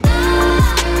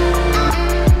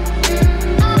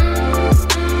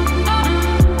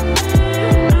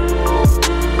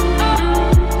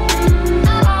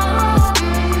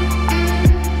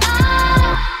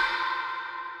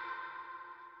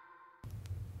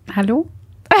Allô?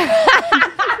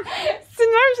 C'est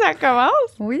même ça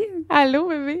commence? Oui. Allô,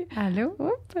 bébé? Allô?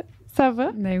 Oups, ça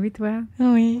va? Ben oui, toi.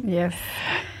 Oui. Yes.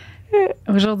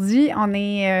 Aujourd'hui, on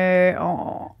est...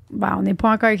 on n'est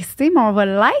pas encore excités, mais on va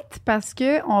l'être parce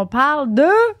qu'on parle de...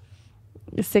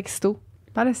 Sexto.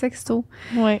 On parle de sexto,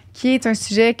 Oui. qui est un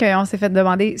sujet qu'on s'est fait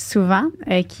demander souvent,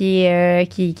 qui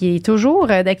est toujours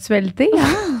d'actualité.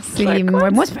 Hein?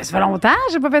 Moi, ça fait longtemps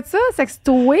que j'ai pas fait ça,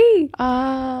 sextoer.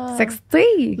 Ah.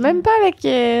 Sexter. Même pas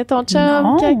avec ton chum?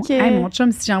 Non. Quand Hey, mon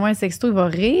chum, si j'envoie un sexto, il va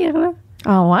rire, là.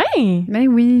 Ah ouais? Ben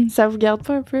oui. Ça vous garde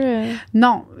pas un peu...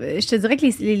 Non, je te dirais que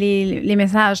les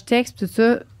messages textes, tout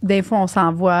ça, des fois, on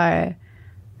s'envoie...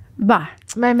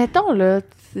 Mais mettons, là,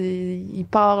 il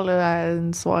part là, à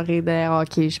une soirée de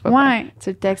hockey, je sais pas Ouais. quoi. Tu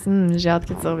le textes, j'ai hâte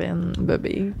que tu reviennes,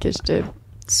 bébé, que je te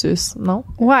suce, non?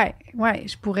 Ouais,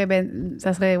 je pourrais,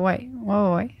 ça serait, ouais.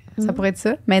 Ça pourrait être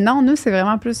ça. Mais non, nous, c'est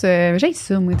vraiment plus, j'ai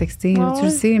ça, moi, texter. Ouais, tu le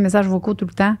sais, les messages vocaux tout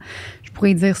le temps. Je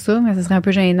pourrais dire ça, mais ça serait un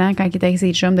peu gênant quand il était avec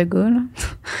ses chums de gars, là.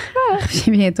 Puis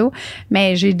bientôt.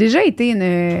 Mais j'ai déjà été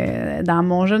dans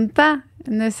mon jeune temps,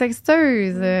 une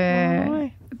sexteuse.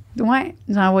 Ouais,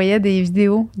 j'envoyais des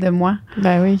vidéos de moi.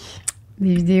 Ben oui.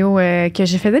 Des vidéos que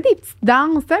je faisais des petites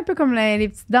danses. C'était un peu comme les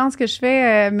petites danses que je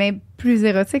fais, mais plus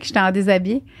érotiques. J'étais en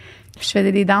déshabillé. Puis je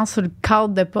faisais des danses sur le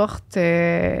cadre de porte,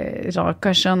 genre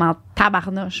cochonne en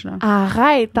tabarnouche. Là.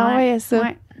 Arrête, t'envoyais ça.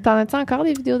 Ouais. T'en as-tu encore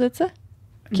des vidéos de ça?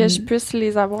 Que je puisse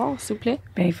les avoir, s'il vous plaît?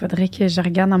 Ben, il faudrait que je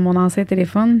regarde dans mon ancien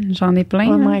téléphone. J'en ai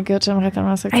plein. Oh là. my God, j'aimerais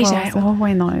tellement ça que tu m'envoies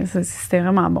ça. Non, c'était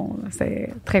vraiment bon. là. C'est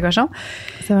très cochon.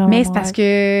 C'est vraiment Mais bon, c'est parce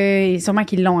que, sûrement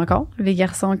qu'ils l'ont encore, les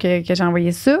garçons que j'ai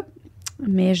envoyé ça.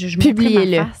 Mais je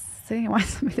Publiez-le. ma face, tu sais. Ouais,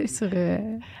 ça m'est sur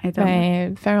Internet.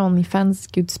 Ben, fais un OnlyFans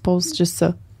que tu postes juste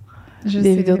ça. Juste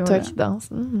des ces vidéos de toi vidéos-là. qui dansent.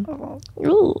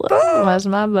 Oh. Moi, je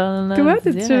m'abonne. Toi,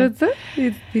 t'as-tu fait ça?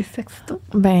 Des sextos?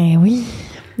 Ben oui.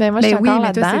 Ben moi, je suis encore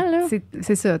mais toi, là-dedans. Là.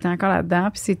 c'est ça, t'es encore là-dedans.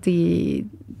 Puis c'était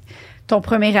ton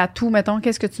premier atout, mettons.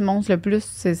 Qu'est-ce que tu montres le plus?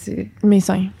 C'est Mes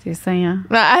seins. sain,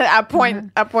 hein? À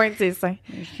pointe tes seins.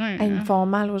 Hey, Ils me font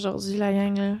mal aujourd'hui, la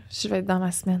gang. Là. Je vais être dans ma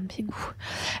semaine. Puis,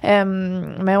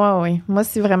 mais ouais. Moi,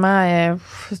 c'est vraiment...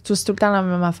 c'est tout le temps la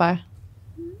même affaire.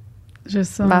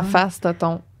 Juste ça. Ma face,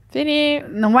 tonton. Fini!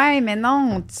 Ouais, mais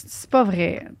non, c'est pas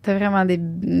vrai. T'as vraiment des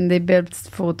belles petites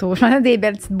photos. Je m'en ai des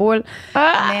belles petites boules.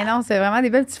 Ah! Mais non, c'est vraiment des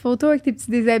belles petites photos avec tes petits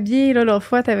déshabillés. Là, l'autre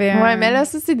fois, t'avais Ouais, mais là,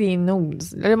 ça, c'est des nudes.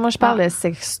 Là, moi, je parle de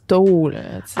sexto, là.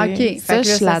 OK. Ça, je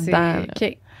suis là-dedans.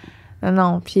 OK.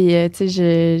 Non, puis, tu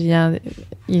sais, il y a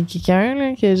quelqu'un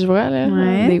là, que je vois,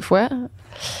 là, des fois.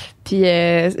 Puis,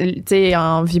 tu sais,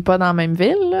 on vit pas dans la même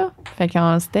ville, là. Fait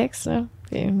qu'on se texte, là.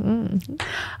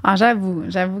 Ah, j'avoue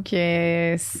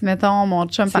que si, mettons, mon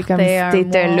chum c'est partait comme si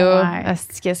t'étais un mois, là. ouais.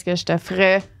 Asti, qu'est-ce que je te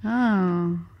ferais? Ah.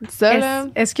 Ça, là.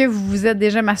 Est-ce que vous vous êtes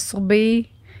déjà masturbé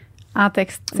en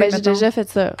texte? Ben, j'ai déjà fait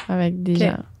ça avec des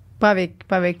gens. Pas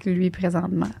avec lui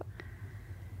présentement.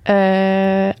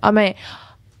 Mais...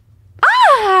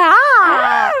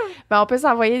 Ben, on peut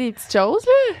s'envoyer des petites choses,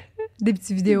 là. Des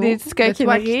petites vidéos. Des petites de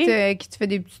toi coquineries. qui te fait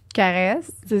des petites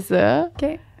caresses. C'est ça.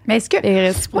 OK. Mais est-ce que...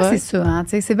 Et Je crois que c'est ça, hein.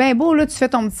 C'est bien beau, là, tu fais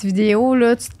ton petit vidéo,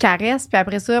 là, tu te caresses, puis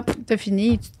après ça, t'as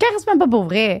fini. Tu te caresses même pas pour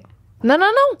vrai. Non.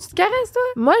 Tu te caresses, toi?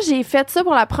 Moi, j'ai fait ça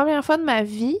pour la première fois de ma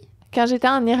vie. Quand j'étais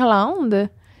en Irlande,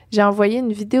 j'ai envoyé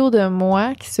une vidéo de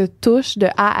moi qui se touche de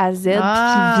A à Z puis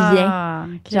qui vient.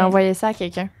 OK. J'ai envoyé ça à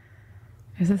quelqu'un.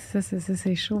 Mais ça,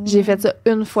 c'est chaud. J'ai fait ça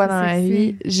une fois dans ma sexy.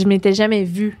 vie. Je m'étais jamais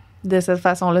vue de cette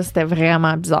façon-là. C'était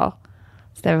vraiment bizarre.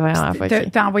 C'était vraiment fucké.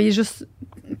 T'as envoyé juste...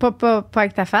 Pas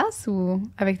avec ta face ou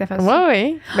avec ta face?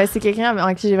 Oui. Ben, c'est quelqu'un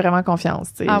en qui j'ai vraiment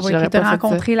confiance. T'sais. Ah oui, J'aurais que t'as pas fait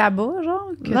rencontré là-bas, genre?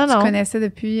 Que Non, tu non. connaissais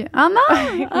depuis... Ah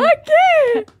non!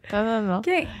 OK! ça. Non. OK.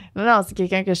 Non, c'est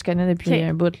quelqu'un que je connais depuis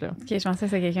un bout, là. OK, je pensais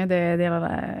que c'était quelqu'un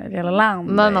d'Irlande.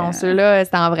 Non, celui-là,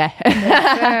 c'était en vrai.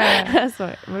 C'est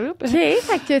vrai. OK,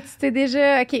 fait que tu t'es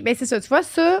déjà... OK, ben c'est ça. Tu vois,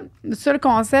 ça le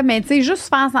concept, mais tu sais,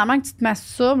 juste faire semblant que tu te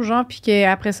masturbes, genre, puis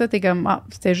qu'après ça, t'es comme... Ah,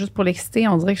 c'était juste pour l'exciter.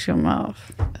 On dirait que je suis comme...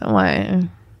 Ouais.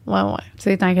 Tu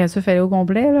sais, tant qu'à ça, fais-le au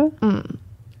complet, là.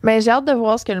 Mais j'ai hâte de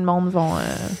voir ce que le monde vont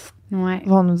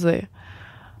nous dire.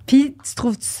 Puis, tu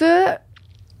trouves-tu ça...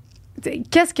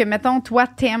 Qu'est-ce que, mettons, toi,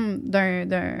 t'aimes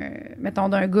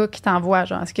d'un gars qui t'envoie,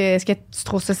 genre? Est-ce que tu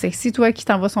trouves ça sexy, toi, qui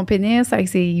t'envoie son pénis avec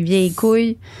ses vieilles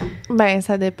couilles? Ben,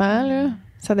 ça dépend, là.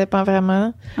 Ça dépend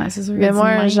vraiment. Ouais, c'est sûr. Mais moi,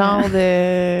 un genre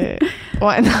de...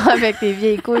 Ouais, non, avec tes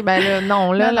vieilles couilles, ben là,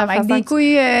 non, là, la avec des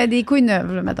couilles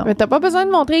neuves, là, mettons. Mais t'as pas besoin de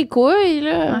montrer les couilles,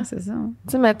 là. Ah, c'est ça.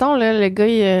 Tu sais, mettons, là, le gars,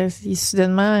 il est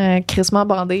soudainement crissement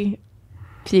bandé.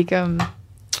 Puis il est comme...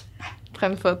 Prends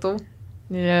une photo.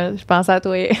 Et là, je pense à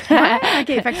toi. Ouais, OK.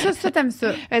 Fait que ça, t'aimes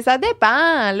ça. Mais ça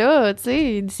dépend, là, tu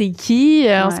sais. C'est qui?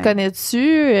 On se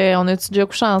connaît-tu? On a-tu déjà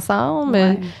couché ensemble?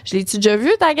 Ouais. Je l'ai-tu déjà vu,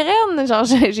 ta graine? Genre,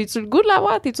 j'ai-tu le goût de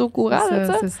l'avoir? T'es-tu au courant de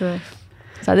ça? C'est ça.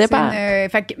 Ça dépend.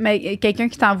 Fait que, mais quelqu'un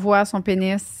qui t'envoie son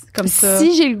pénis comme ça.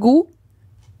 Si j'ai le goût,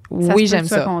 oui, j'aime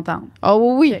ça. Contente.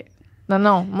 Oh oui. Okay.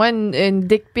 Non. Moi, une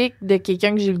dick pic de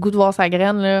quelqu'un que j'ai le goût de voir sa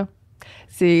graine, là,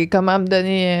 c'est comment me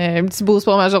donner un petit boost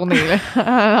pour ma journée, là.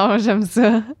 Alors, j'aime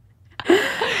ça.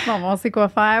 Bon, on sait quoi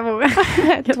faire.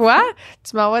 Toi,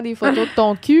 tu m'envoies des photos de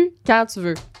ton cul quand tu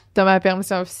veux. T'as ma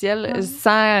permission officielle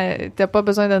t'as pas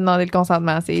besoin de demander le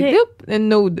consentement. C'est une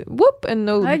nude. Whoop, une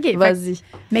nude. Okay, vas-y.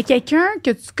 Mais quelqu'un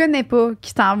que tu connais pas,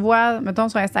 qui t'envoie, mettons,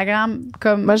 sur Instagram,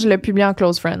 comme. Moi, je le publie en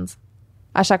close friends.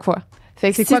 À chaque fois.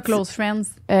 Fait que c'est quoi close friends? Tu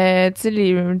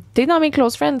sais, t'es dans mes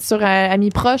close friends sur amis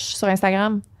proches sur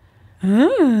Instagram. Tu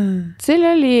sais,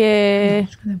 là,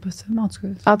 je connais pas ça, mais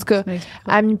en tout cas,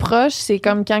 amis proches, c'est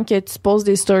comme quand que tu poses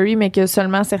des stories, mais que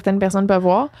seulement certaines personnes peuvent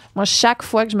voir. Moi, chaque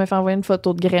fois que je me fais envoyer une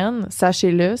photo de graines,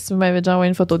 sachez-le, si vous m'avez déjà envoyé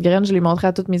une photo de graines, je l'ai montrée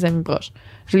à toutes mes amis proches.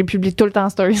 Je les publie tout le temps en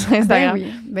story sur Instagram. Ben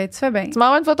oui, ben tu fais bien. Tu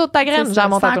m'envoies une photo de ta graine, j'en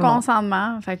montre à tout le monde. Sans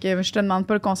consentement, fait que je te demande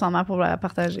pas le consentement pour la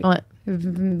partager. Ouais.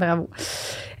 Bravo.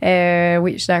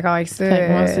 Oui, je suis d'accord avec ça.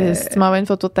 Moi, si tu m'envoies une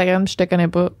photo de ta graine puis je te connais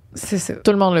pas, c'est ça.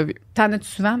 Tout le monde l'a vu. T'en as-tu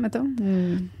souvent, mettons?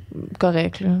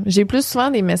 Correct, là. J'ai plus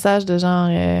souvent des messages de genre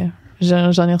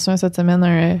j'en ai reçu un cette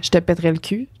semaine, je te pèterai le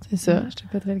cul, c'est ça. Je te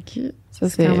pèterai le cul. Ça,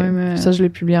 c'est quand même, ça, je l'ai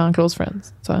publié en close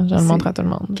friends. Ça, je le montre à tout le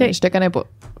monde. Okay. Je te connais pas.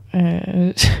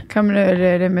 Comme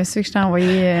le monsieur que je t'ai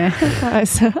envoyé. Ouais,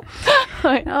 ça.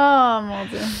 Ouais. Oh mon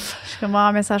Dieu. Je vais avoir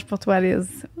un message pour toi,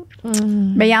 Lise.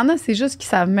 Mais il y en a, c'est juste qu'ils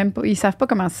savent même pas, ils savent pas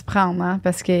comment s'y prendre, hein,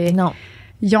 parce que. Non.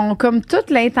 Ils ont comme toute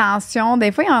l'intention.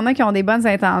 Des fois, il y en a qui ont des bonnes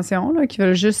intentions, là, qui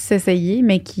veulent juste s'essayer,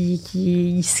 mais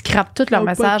qui scrapent tout leur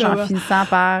message en finissant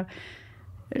par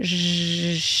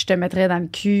je te mettrais dans le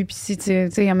cul. Puis si tu sais,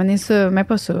 à un moment donné, ça, mais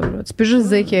pas ça. Là. Tu peux juste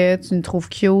dire que tu nous trouves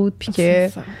cute, puis que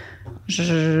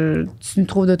tu nous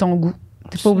trouves de ton goût.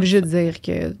 T'es pas obligé de dire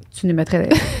que tu nous mettrais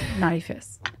dans les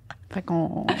fesses. Fait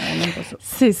qu'on n'aime pas ça.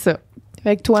 C'est ça.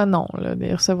 Fait que toi, non, là,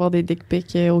 de recevoir des dick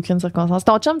pics, aucune circonstance.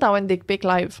 Ton chum t'envoie une dick pic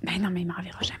live. Ben non, mais il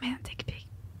m'enverra jamais un dick pic.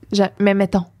 Mais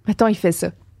mettons, il fait ça.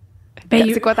 Ben,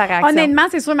 c'est quoi ta réaction? Honnêtement,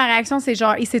 c'est sûr, ma réaction, c'est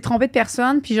genre, il s'est trompé de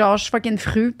personne, puis genre, je suis fucking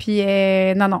fru, puis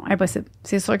non, impossible.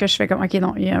 C'est sûr que je fais comme, OK,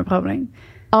 non, il y a un problème.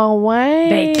 Oh ouais?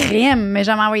 Ben, crime, mais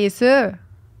jamais envoyé ça.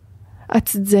 Ah,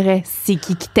 tu te dirais, c'est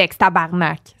qui texte,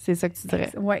 tabarnak? C'est ça que tu dirais?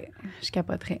 Ouais, je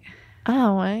capoterais.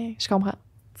 Ah ouais, je comprends.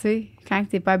 Tu sais, quand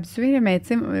t'es pas habitué, mais tu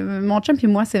sais, mon chum puis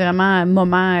moi, c'est vraiment un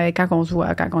moment quand on se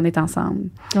voit, quand on est ensemble.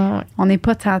 Ah ouais. On n'est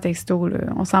pas tant texto, là.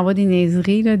 On s'envoie des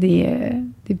niaiseries, là, des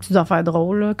petites affaires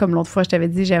drôles, là. Comme l'autre fois, je t'avais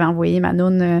dit, j'avais envoyé ma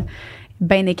noune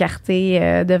bien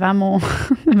écartée devant mon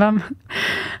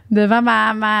devant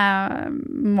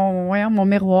mon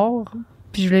miroir.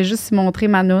 Puis je voulais juste montrer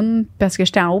ma noune parce que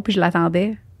j'étais en haut puis je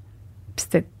l'attendais. Puis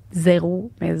c'était zéro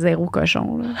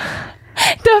cochon, là.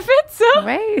 T'as fait ça?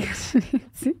 Oui.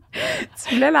 tu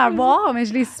voulais la voir, mais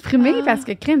je l'ai supprimé parce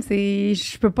que crime,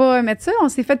 je peux pas mettre ça. On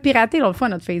s'est fait pirater l'autre fois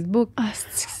notre Facebook. Ah,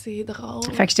 c'est drôle.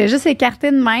 Fait que j'étais juste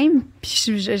écartée de même,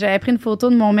 puis j'avais pris une photo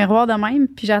de mon miroir de même,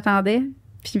 puis j'attendais,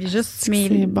 puis juste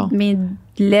mes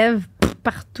lèvres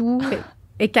partout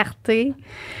écartées.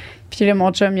 Puis là,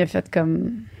 mon chum, il a fait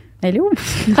comme hello.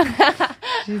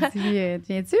 J'ai dit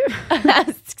viens-tu?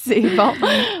 C'est bon.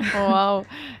 Wow,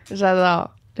 j'adore.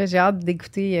 Là, j'ai hâte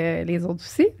d'écouter les autres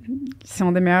aussi, qui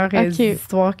sont des meilleures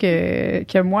histoires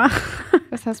que moi.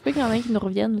 Ça se peut qu'il y en ait qui nous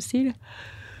reviennent aussi. Là.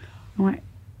 Ouais.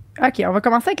 OK, on va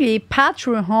commencer avec les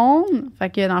Patreons. Fait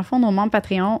que dans le fond, nos membres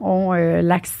Patreon ont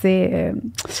l'accès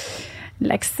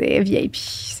VIP,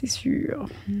 c'est sûr.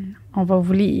 On va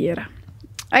vous lire.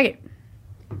 OK.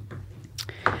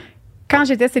 Quand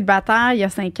j'étais célibataire, il y a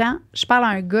 5 ans, je parle à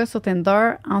un gars sur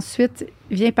Tinder. Ensuite,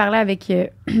 viens parler avec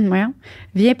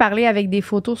des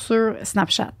photos sur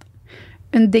Snapchat.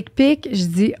 Une dick pic, je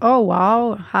dis « Oh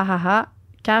wow, ha ha ha »,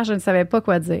 car je ne savais pas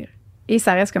quoi dire. Et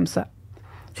ça reste comme ça.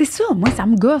 C'est ça, moi, ça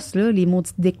me gosse, là, les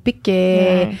maudites dick pics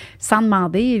sans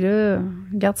demander, là.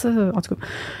 Regarde ça, en tout cas.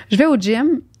 Je vais au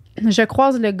gym, je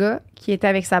croise le gars qui était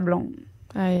avec sa blonde.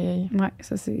 Aïe. Ouais,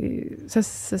 ça, c'est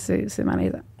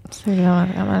malaisant. C'est vraiment,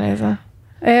 vraiment malaisant.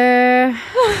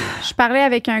 Je parlais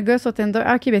avec un gars sur Tinder.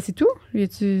 Ah, OK, ben c'est tout.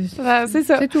 C'est ça.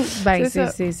 C'est tout. Ben,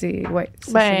 c'est c'est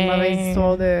une mauvaise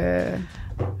histoire de...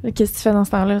 Qu'est-ce que tu fais dans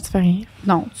ce temps-là? Tu fais rien.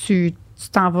 Non, tu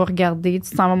t'en vas regarder,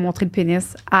 tu t'en vas montrer le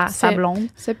pénis à sa blonde.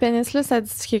 Ce pénis-là, ça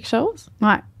dit quelque chose?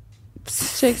 Ouais. Tu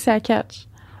sais que ça catch.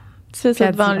 Tu fais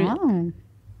ça devant lui.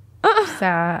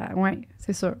 Ça, ouais,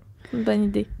 c'est sûr. Une bonne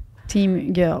idée.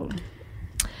 Team girl.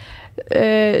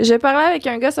 Je parlais avec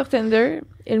un gars sur Tinder.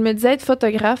 Il me disait être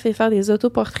photographe et faire des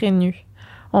autoportraits nus.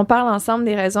 On parle ensemble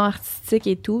des raisons artistiques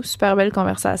et tout. Super belle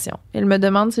conversation. Il me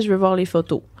demande si je veux voir les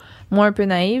photos. Moi, un peu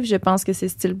naïve, je pense que c'est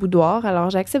style boudoir, alors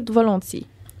j'accepte volontiers.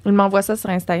 Il m'envoie ça sur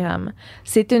Instagram.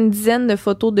 C'est une dizaine de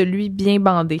photos de lui bien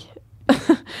bandé.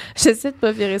 J'essaie de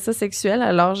pas virer ça sexuel,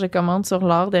 alors je commente sur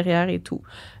l'art derrière et tout.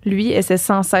 Lui essaie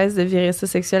sans cesse de virer ça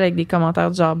sexuel avec des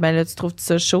commentaires du genre « Ben là, tu trouves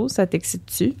ça chaud? Ça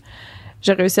t'excite-tu? »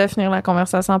 J'ai réussi à finir la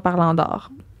conversation en parlant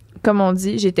d'art. Comme on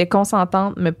dit, j'étais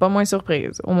consentante, mais pas moins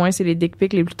surprise. Au moins, c'est les dick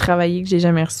pics les plus travaillés que j'ai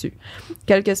jamais reçus.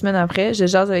 Quelques semaines après, je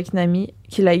jase avec une amie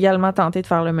qui l'a également tenté de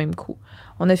faire le même coup.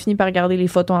 On a fini par garder les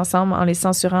photos ensemble en les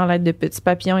censurant à l'aide de petits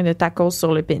papillons et de tacos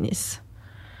sur le pénis.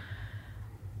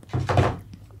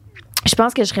 Je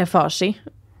pense que je serais fâchée.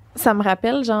 Ça me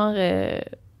rappelle, genre, tu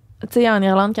sais, en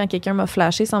Irlande, quand quelqu'un m'a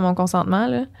flashé sans mon consentement,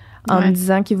 là, en me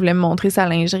disant qu'il voulait me montrer sa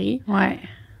lingerie. Ouais.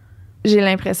 J'ai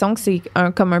l'impression que c'est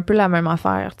comme un peu la même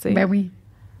affaire, tu sais. Ben oui.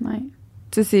 Ouais.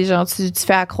 Tu sais, c'est genre, tu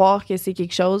fais à croire que c'est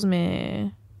quelque chose, mais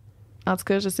en tout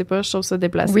cas, je sais pas, je trouve ça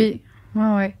déplacé. Oui.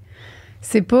 Ouais.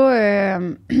 C'est pas...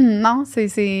 non,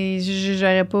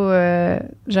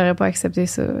 j'aurais pas accepté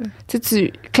ça. Tu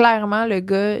sais, clairement, le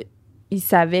gars, il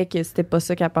savait que c'était pas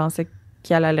ça qu'elle pensait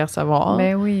qu'il allait aller recevoir.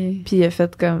 Ben oui. Puis il a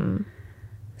fait comme...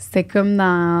 C'était comme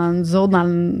dans nous autres,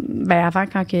 avant,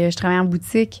 quand je travaillais en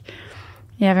boutique,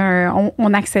 il y avait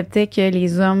on acceptait que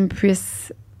les hommes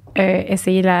puissent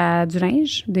essayer du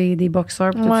linge, des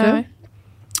boxeurs et tout ça. Ouais.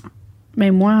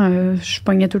 Mais moi, je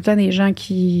pognais tout le temps des gens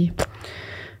qui...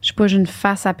 Je sais pas, j'ai une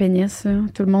face à pénis. Là.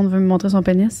 Tout le monde veut me montrer son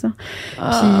pénis. Puis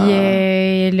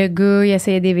le gars, il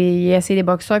essayait des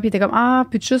boxeurs. Puis il était comme,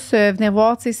 peux-tu juste venir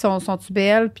voir, tu sais, sont-tu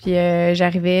belles? Puis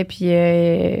j'arrivais, puis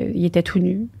il était tout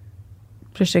nu.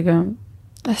 Puis j'étais comme...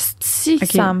 Si,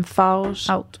 okay. Ça me fâche.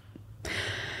 Out.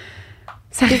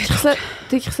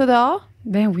 T'écris ça dehors?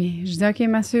 Ben oui. Je dis, OK,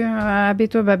 monsieur,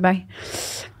 habille-toi, bye-bye.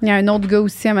 Il y a un autre gars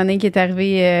aussi, à un moment donné, qui est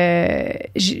arrivé...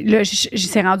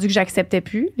 c'est rendu que j'acceptais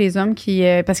plus les hommes qui...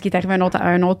 parce qu'il est arrivé un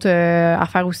autre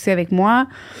affaire aussi avec moi.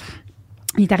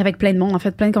 Il est arrivé avec plein de monde, en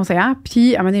fait, plein de conseillères.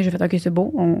 Puis, à un moment donné, j'ai fait, OK, c'est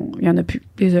beau, il y en a plus.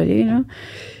 Désolée, là.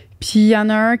 Puis, il y en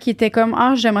a un qui était comme,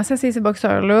 j'aimerais ça essayer ces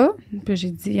boxeurs-là. Puis,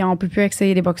 j'ai dit, on peut plus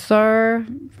essayer les boxeurs.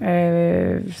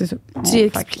 C'est ça. Tu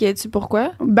expliquais-tu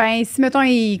pourquoi? Ben, si, mettons,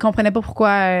 il comprenait pas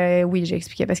pourquoi, oui, j'ai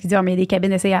expliqué. Parce qu'il dit, mais il y a des cabines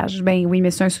d'essayage. Ben oui,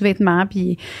 mais c'est un sous-vêtement,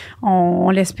 puis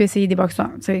on laisse plus essayer des boxeurs,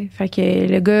 tu sais. Fait que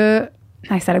le gars,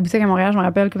 c'était à la boutique à Montréal, je me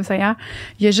rappelle comme ça hier,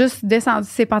 il a juste descendu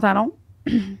ses pantalons.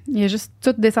 Il a juste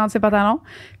tout descendu ses pantalons.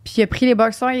 Puis il a pris les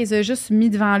boxeurs, il les a juste mis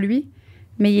devant lui.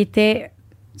 Mais il était...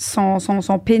 Son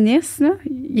pénis, là,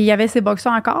 il y avait ses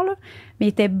boxeurs encore, là, mais il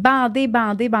était bandé,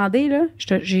 là.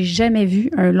 J'ai jamais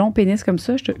vu un long pénis comme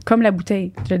ça, comme la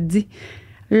bouteille, je te le dis.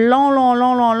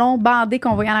 Long, bandé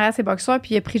qu'on voyait en arrière ses boxeurs,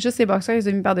 puis il a pris juste ses boxeurs, il les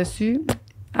a mis par-dessus.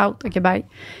 Out, OK, bye.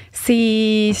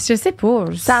 Je sais pas.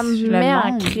 Ça me met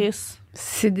en crise.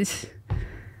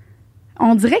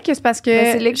 On dirait que c'est parce que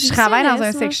je travaille dans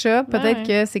un sex shop, peut-être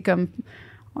que c'est comme...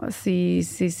 C'est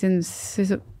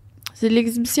ça. C'est de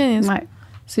l'exhibitionnisme. Ouais.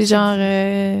 C'est genre...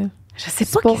 je sais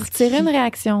pas. C'est pour tirer une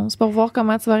réaction. C'est pour voir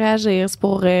comment tu vas réagir. C'est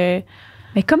pour... Mais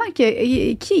comment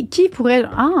que... Qui pourrait...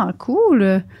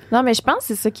 cool! Non, mais je pense que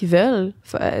c'est ça qu'ils veulent.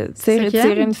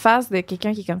 Tirer une face de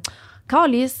quelqu'un qui est comme...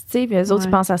 Calisse, tu sais, puis les autres,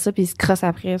 ils pensent à ça, puis ils se crossent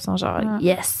après, ils sont genre,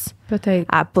 yes! Peut-être.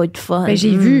 Ah, pas de fun. Ben,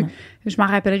 j'ai vu, je m'en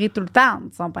rappellerai tout le temps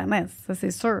de son pénis, ça,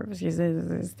 c'est sûr, parce que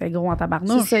c'était gros en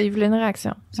tabarnouche. C'est ça, ils voulaient une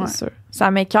réaction, c'est sûr. Ça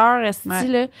m'écoeure, là,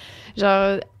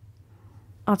 genre...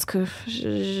 En tout cas,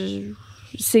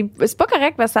 c'est pas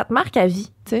correct parce que ça te marque à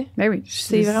vie, tu sais. Ben oui.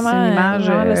 C'est vraiment une image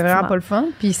vraiment pas le fun.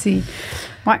 Puis c'est...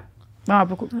 Ouais, vraiment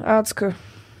beaucoup. En tout cas.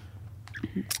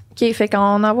 OK, fait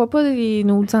qu'on n'envoie pas des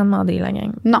nudes sans demander, la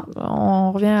gang. Non.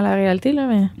 On revient à la réalité, là,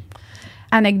 mais...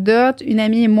 Anecdote, une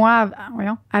amie et moi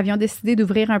avions décidé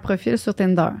d'ouvrir un profil sur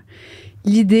Tinder.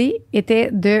 L'idée était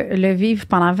de le vivre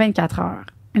pendant 24 heures.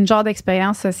 Une genre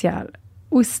d'expérience sociale.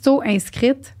 Aussitôt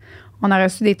inscrite, on a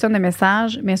reçu des tonnes de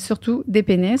messages, mais surtout des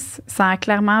pénis. Ça a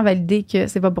clairement validé que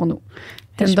c'est pas pour nous.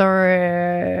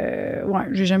 Tinder,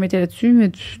 j'ai jamais été là-dessus,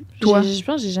 mais toi? Je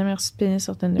pense que j'ai jamais reçu de pénis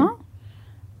sur Tinder. Non?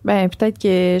 Ben, peut-être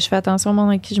que je fais attention au monde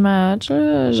avec qui je match,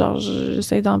 là. Genre,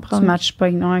 j'essaie d'en prendre. Tu matches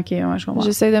pas, non? OK, je comprends.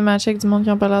 J'essaie de matcher avec du monde qui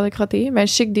n'a pas l'air de crotter. Mais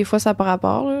je sais que des fois, ça n'a pas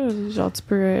rapport, là. Genre, tu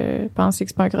peux penser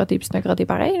que c'est pas un crotté puis c'est un crotté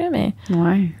pareil, là, mais...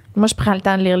 Ouais. Moi, je prends le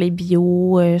temps de lire les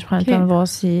bios. Je prends le temps de voir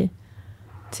si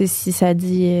ça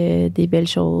dit des belles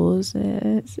choses.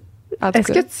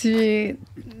 Est-ce que tu...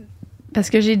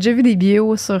 Parce que j'ai déjà vu des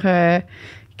bios sur...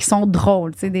 qui sont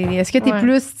drôles. Est-ce que t'es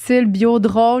plus style bio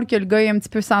drôle que le gars est un petit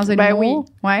peu sans humour? Ben oui.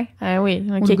 Ouais. Oui.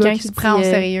 Ou quelqu'un qui se prend au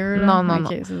sérieux. Là. Non.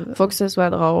 Faut que ce soit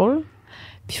drôle.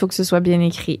 Puis il faut que ce soit bien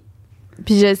écrit.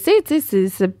 Puis je sais, tu sais,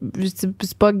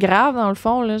 c'est pas grave dans le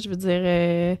fond, là. Je veux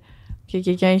dire que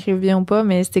quelqu'un écrive bien ou pas,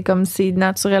 mais c'est comme si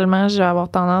naturellement, je vais avoir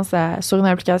tendance à, sur une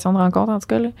application de rencontre en tout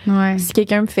cas, là. Ouais. Si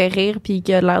quelqu'un me fait rire puis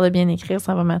qu'il a l'air de bien écrire,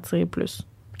 ça va m'attirer plus.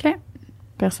 OK.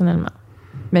 Personnellement.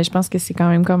 Mais je pense que c'est quand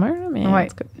même commun, là, mais en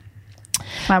tout cas.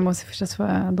 Ouais, moi aussi, il faut que ça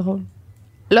soit drôle.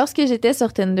 Lorsque j'étais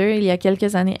sur Tinder, il y a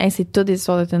quelques années, c'est toutes des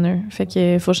histoires de Tinder. Fait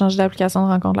qu'il faut changer d'application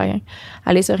de rencontre, la gang.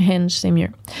 Allez sur Hinge, c'est mieux.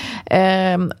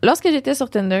 Lorsque j'étais sur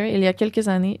Tinder, il y a quelques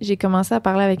années, j'ai commencé à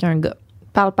parler avec un gars.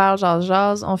 Parle,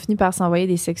 jase. On finit par s'envoyer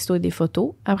des sextos et des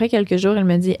photos. Après quelques jours, il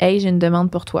me dit « Hey, j'ai une demande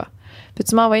pour toi.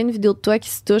 Peux-tu m'envoyer une vidéo de toi qui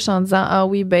se touche en disant « Ah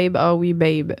oui, babe, ah oui,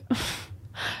 babe. »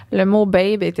 Le mot «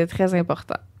 babe » était très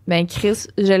important. Ben Chris,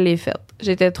 je l'ai faite.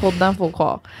 J'étais trop dedans, faut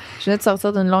croire. Je venais de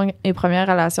sortir d'une longue et première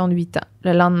relation de 8 ans.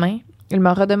 Le lendemain, il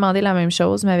m'a redemandé la même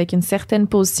chose, mais avec une certaine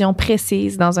position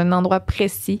précise, dans un endroit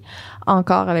précis,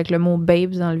 encore avec le mot «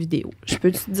 babe » dans la vidéo. Je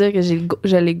peux te dire que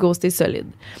je l'ai ghosté solide.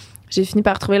 J'ai fini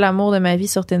par trouver l'amour de ma vie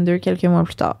sur Tinder quelques mois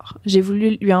plus tard. J'ai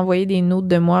voulu lui envoyer des notes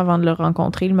de moi avant de le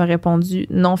rencontrer. Il m'a répondu «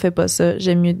 Non, fais pas ça,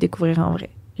 j'aime mieux te découvrir en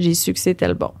vrai. » J'ai su que c'était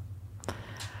le bon.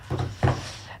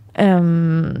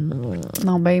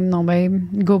 Non, babe.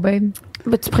 Go, babe.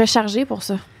 Ben, tu pourrais charger pour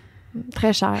ça.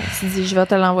 Très cher. Tu dis, je vais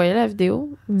te l'envoyer la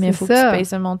vidéo, mais il faut que tu payes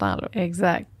ce montant-là.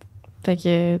 Exact. Fait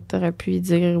que t'aurais pu y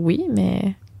dire oui,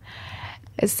 mais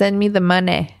send me the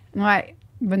money. Ouais,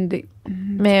 bonne idée.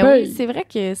 Mais oui, c'est vrai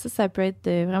que ça peut être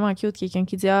vraiment cute, quelqu'un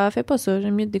qui dit, ah, fais pas ça,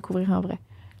 j'aime mieux te découvrir en vrai.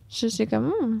 Je suis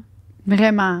comme,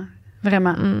 Vraiment.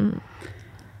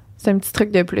 C'est un petit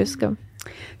truc de plus, comme.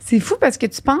 C'est fou parce que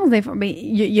tu penses des fois. Ben,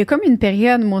 il y a comme une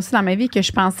période, moi aussi, dans ma vie, que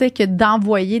je pensais que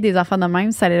d'envoyer des affaires de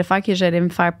même, ça allait faire que j'allais me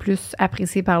faire plus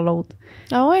apprécier par l'autre.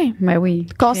 Ah ouais? Ben oui.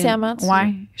 Consciemment, tu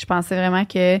ouais. Je pensais vraiment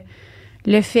que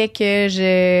le fait que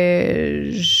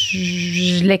je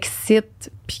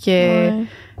l'excite, puis que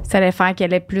ça allait faire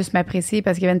qu'elle allait plus m'apprécier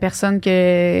parce qu'il y avait une personne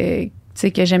que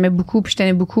j'aimais beaucoup, puis je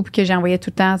tenais beaucoup, puis que j'envoyais tout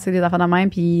le temps, des affaires de même,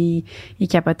 puis il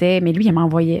capotait. Mais lui, il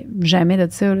m'envoyait jamais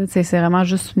de ça, là. C'est vraiment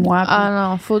juste moi. Puis... Ah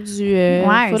non, faut faut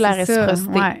de la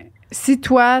réciprocité. Ouais. Si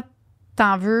toi,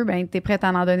 t'en veux, ben t'es prête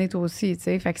à en donner toi aussi, tu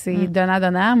sais. Fait que c'est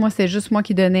donnant. Moi, c'est juste moi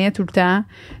qui donnais tout le temps.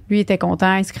 Lui, il était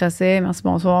content, il se crossait, merci,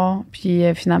 bonsoir. Puis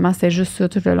finalement, c'était juste ça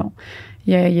tout le long.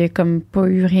 Il y a comme pas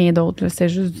eu rien d'autre, là. C'était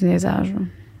juste du niaisage.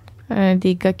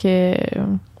 Des gars que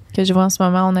je vois en ce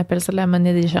moment, on appelle ça de la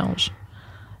monnaie d'échange.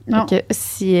 Non. Fait que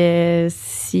si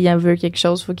elle veut quelque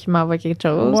chose, il faut qu'il m'envoie quelque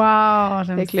chose. Wow,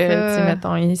 j'aime fait que là, tu sais,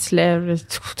 mettons, il se lève,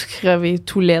 tout crevé,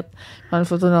 tout laid, prend une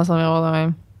photo dans son miroir de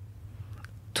même.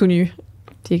 Tout nu.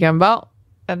 Puis il est comme, bon,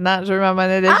 maintenant, je veux ma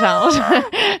monnaie d'échange.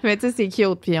 Mais tu sais, c'est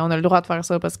cute, puis on a le droit de faire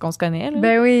ça parce qu'on se connaît, là.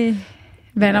 Ben oui.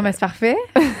 Ben non, mais c'est parfait.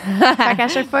 Fait qu'à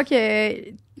chaque fois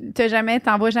que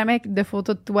t'envoies jamais de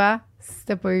photos de toi, si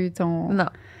t'as pas eu ton... Non.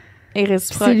 Et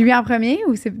réciproque. C'est lui en premier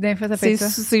ou des fois ça peut être ça?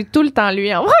 C'est tout le temps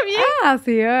lui en premier. Ah,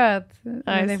 c'est hot.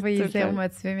 Ouais, des fois, il est zéro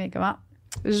motivé, mais comment?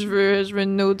 Je veux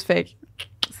une note, fait.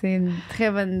 C'est une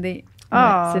très bonne idée.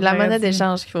 C'est de la monnaie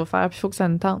d'échange qu'il faut faire, puis il faut que ça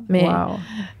nous tente. Mais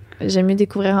j'aime mieux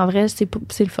découvrir en vrai, c'est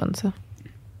le fun, ça.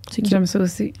 J'aime ça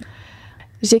aussi.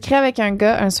 J'écris avec un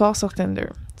gars un soir sur Tinder.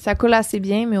 Ça coule assez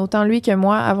bien, mais autant lui que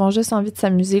moi avons juste envie de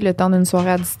s'amuser le temps d'une soirée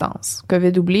à distance.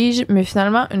 COVID oblige, mais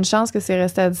finalement, une chance que c'est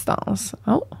resté à distance.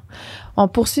 Oh! On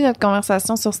poursuit notre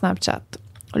conversation sur Snapchat.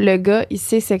 Le gars, il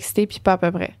sait sexter puis pas à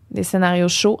peu près. Des scénarios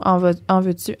chauds, en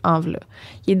veux-tu, en v'là.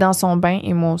 Il est dans son bain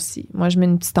et moi aussi. Moi, je mets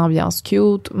une petite ambiance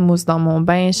cute, mousse dans mon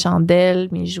bain, chandelle,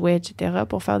 mes jouets, etc.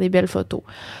 pour faire des belles photos.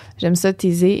 J'aime ça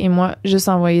teaser et moi, juste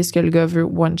envoyer ce que le gars veut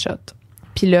one shot.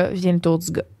 Puis là, vient le tour du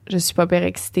gars. Je suis pas pire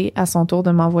excitée, à son tour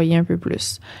de m'envoyer un peu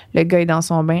plus. Le gars est dans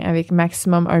son bain avec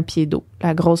maximum un pied d'eau.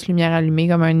 La grosse lumière allumée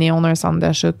comme un néon d'un centre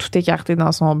d'achat, tout écarté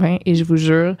dans son bain. Et je vous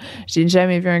jure, j'ai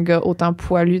jamais vu un gars autant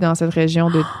poilu dans cette région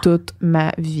de toute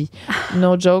ma vie.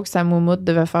 No joke, sa moumoute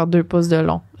devait faire 2 pouces de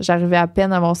long. J'arrivais à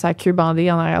peine à voir sa queue bandée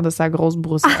en arrière de sa grosse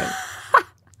broussaille.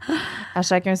 À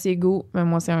chacun ses goûts, mais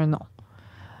moi, c'est un non.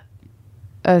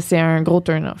 C'est un gros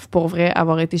turn-off. Pour vrai,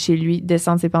 avoir été chez lui,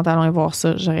 descendre ses pantalons et voir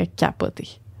ça, j'aurais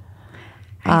capoté.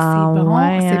 Hey,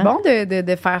 c'est bon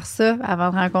de faire ça avant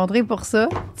de rencontrer pour ça.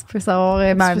 Tu peux savoir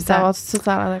tu peux savoir tout de suite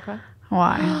ça a l'air de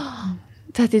quoi?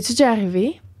 Ouais. T'es-tu déjà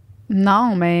arrivé?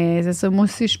 Non, mais c'est ça. Moi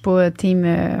aussi, je suis pas team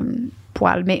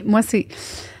poil. Mais moi, c'est...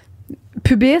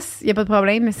 Pubis, il n'y a pas de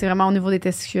problème, mais c'est vraiment au niveau des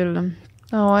testicules. Là.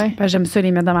 Ah ouais? Parce que j'aime ça les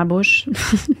mettre dans ma bouche.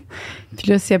 Puis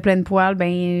là, s'il y a plein de poils,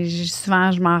 ben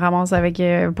souvent, je m'en ramasse avec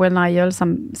poil dans la gueule.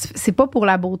 C'est pas pour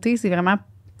la beauté, c'est vraiment...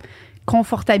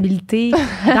 confortabilité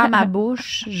dans ma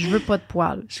bouche. Je veux pas de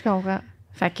poils. Je comprends.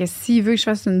 Fait que s'il veut que je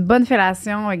fasse une bonne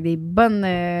fellation avec des bonnes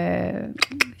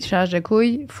charges de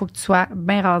couilles, il faut que tu sois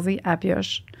bien rasé à la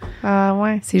pioche. Ah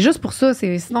ouais. C'est juste pour ça.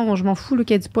 Sinon, je m'en fous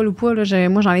qu'il y ait du poil ou pas. Là,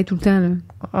 moi, j'en ai tout le temps. Là.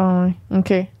 Ah ouais.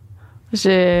 OK.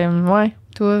 Ouais.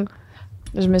 Toi?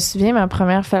 Je me souviens, ma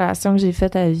première fellation que j'ai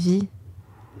faite à vie,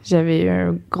 j'avais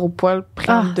un gros poil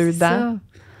pris entre deux dents.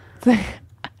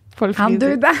 Pas le entre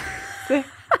deux dents?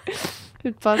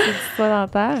 Tu te passes du poil dans la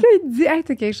terre. Je te dis, hey,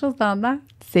 t'as quelque chose dans le dent.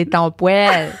 C'est ton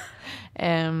poil.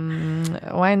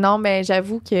 Ouais, non, mais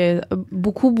j'avoue que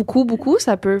beaucoup,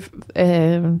 ça peut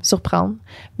surprendre.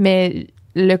 Mais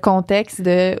le contexte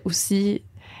de aussi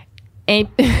un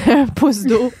pouce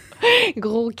d'eau,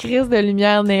 gros crise de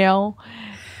lumière néon,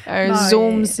 un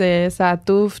zoom, ça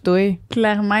touffe, toi.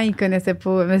 Clairement, il connaissait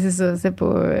pas. Mais c'est ça, c'est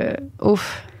pas...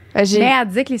 Ouf. Mais elle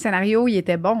dit que les scénarios, ils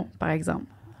étaient bons, par exemple.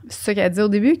 C'est ça qu'elle a dit au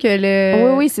début, que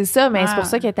le... Oui, c'est ça, mais c'est pour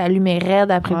ça qu'elle t'a allumé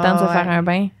raide après le temps de se faire un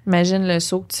bain. Imagine le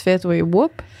saut que tu fais, toi,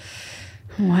 whoop.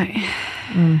 Ouais.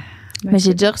 Mais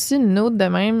j'ai déjà reçu une note de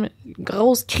même,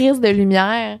 grosse crise de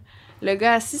lumière. Le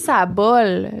gars assis sur la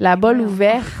bolle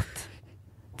ouverte.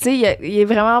 Tu sais, il est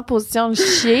vraiment en position de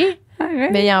chier,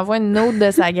 mais il envoie une note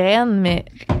de sa graine, mais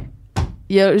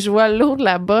je vois l'eau de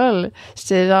la bolle.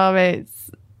 J'étais genre, mais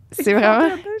c'est vraiment...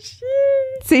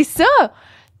 C'est ça!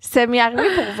 Ça m'est arrivé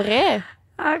pour vrai.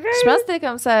 Arrête. Je pense que c'était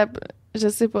comme ça. Je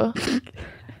sais pas.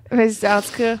 Mais en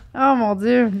tout cas. Oh mon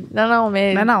Dieu. Non,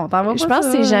 mais. Mais non, t'en vas pas. Je pense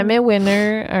que c'est jamais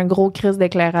winner un gros crise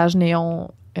d'éclairage néon.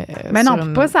 Mais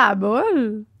non, pas ça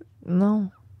bol. Non.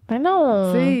 Mais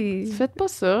non. Faites pas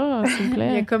ça, s'il vous plaît.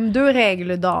 Il y a comme 2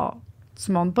 règles d'or.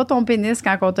 Tu montes pas ton pénis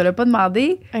quand on te l'a pas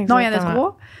demandé. Exactement. Non, il y en a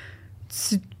 3.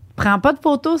 Tu prends pas de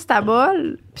photos sur ta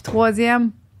bole. Puis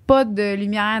 3e, pas de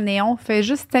lumière néon, fais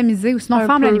juste tamiser ou sinon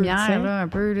ferme la lumière là, un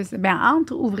peu. Là. Ben,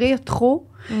 ouvrir trop.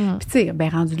 Puis tu sais, ben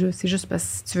rendu là, c'est juste parce que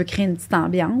si tu veux créer une petite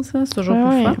ambiance, là, c'est toujours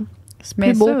plus fun. C'est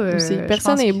plus beau aussi.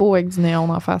 Personne n'est beau avec du néon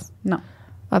en face. Non.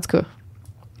 En tout cas,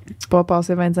 pas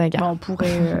passer 25 ans. Bon, on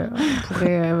pourrait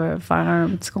faire un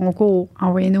petit concours.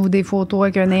 Envoyez-nous des photos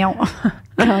avec un néon.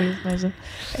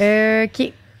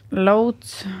 OK. L'autre,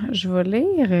 je vais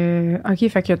lire. OK,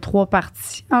 fait qu'il y a 3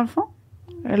 parties, dans le fond.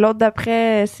 L'autre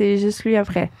d'après, c'est juste lui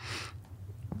après.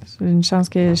 C'est une chance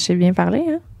que je sais bien parler,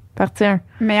 hein? Partie 1.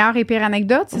 Meilleure et pire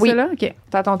anecdote, c'est ça, là? OK.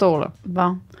 C'est à ton tour, là.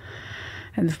 Bon.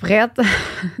 Êtes-vous prête?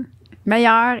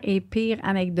 Meilleure et pire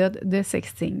anecdote de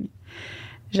sexting.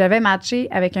 J'avais matché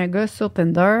avec un gars sur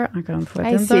Tinder. Encore une fois,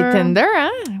 Tinder. C'est Tinder, hein?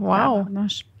 Wow!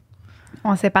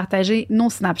 On s'est partagé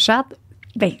nos Snapchat.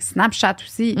 Ben, Snapchat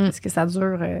aussi, parce que ça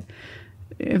dure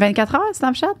 24 heures,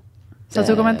 Snapchat? Ça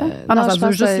dure combien de temps? Non, ça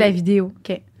dure juste la vidéo.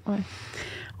 OK. Ouais.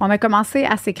 On a commencé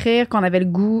à s'écrire qu'on avait le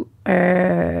goût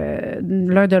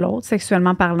l'un de l'autre,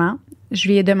 sexuellement parlant. Je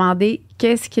lui ai demandé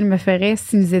qu'est-ce qu'il me ferait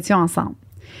si nous étions ensemble.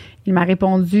 Il m'a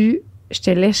répondu « Je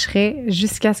te lécherais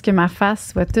jusqu'à ce que ma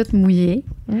face soit toute mouillée.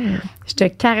 Je te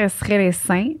caresserais les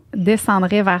seins,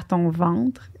 descendrais vers ton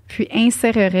ventre, puis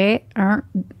insérerais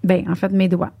mes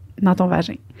doigts dans ton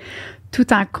vagin,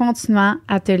 tout en continuant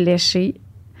à te lécher.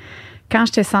 Quand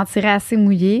je te sentirais assez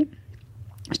mouillée,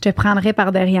 je te prendrais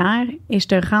par derrière et je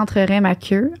te rentrerais ma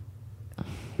queue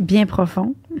bien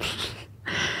profond.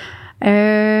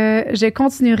 Je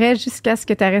continuerai jusqu'à ce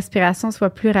que ta respiration soit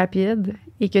plus rapide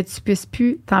et que tu puisses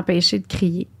plus t'empêcher de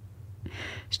crier.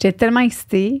 J'étais tellement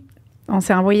excitée. On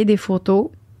s'est envoyé des photos.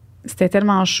 C'était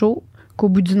tellement chaud qu'au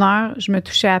bout d'1 heure, je me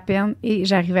touchais à peine et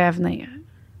j'arrivais à venir.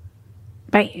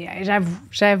 Ben,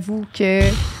 j'avoue que...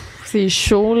 C'est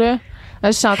chaud, là.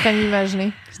 Là, je suis en train de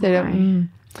m'imaginer. C'était là.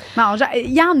 Non,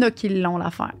 il y en a qui l'ont,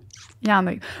 l'affaire. Il y en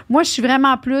a. Moi, je suis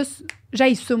vraiment plus...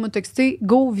 J'aille ça, moi, texter,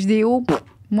 go, vidéo,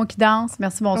 moi qui danse,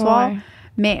 merci, bonsoir. Ouais.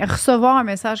 Mais recevoir un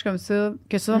message comme ça,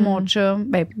 que ça, mon chum,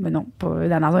 ben non, pas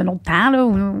dans un autre temps, là,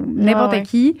 ou n'importe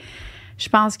qui, je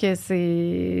pense que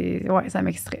c'est... Ouais, ça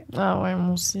m'extrait. Ah ouais,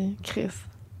 moi aussi. Chris,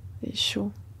 c'est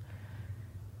chaud.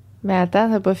 Mais attends,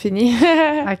 t'as pas fini.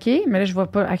 OK, mais là, je vois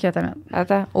pas. OK,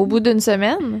 attends. Au bout d'1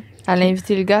 semaine, elle a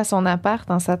invité le gars à son appart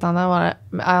en s'attendant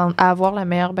à avoir la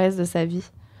meilleure baisse de sa vie.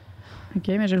 OK,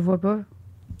 mais je le vois pas.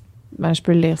 Ben, je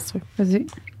peux le lire, si tu veux. Vas-y.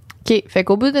 OK, fait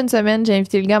qu'au bout d'1 semaine, j'ai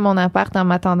invité le gars à mon appart en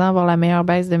m'attendant à avoir la meilleure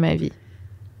baisse de ma vie.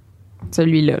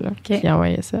 Celui-là, qui a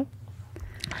envoyé ça.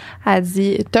 Elle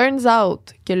dit « Turns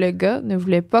out que le gars ne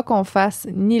voulait pas qu'on fasse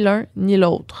ni l'un ni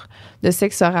l'autre de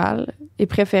sexe oral et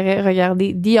préférait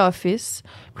regarder The Office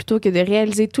plutôt que de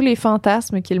réaliser tous les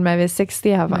fantasmes qu'il m'avait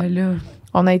sexté avant. Ben là.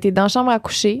 On a été dans la chambre à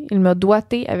coucher, il m'a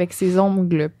doigté avec ses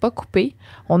ongles pas coupés,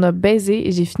 on a baisé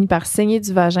et j'ai fini par saigner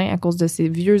du vagin à cause de ses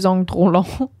vieux ongles trop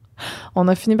longs. On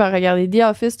a fini par regarder The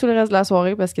Office tout le reste de la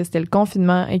soirée parce que c'était le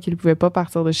confinement et qu'il ne pouvait pas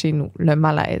partir de chez nous. Le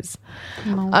malaise.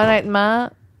 Non. Honnêtement,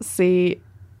 c'est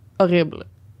horrible.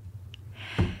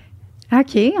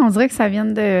 OK, on dirait que ça vient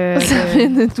de... Ça vient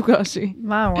de tout gâcher.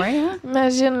 Ben ouais, hein?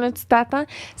 Imagine, là, tu t'attends.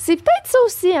 C'est peut-être ça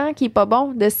aussi, hein, qui est pas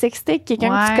bon, de sexter avec quelqu'un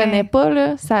que tu connais pas,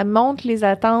 là. Ça monte les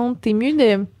attentes. T'es mieux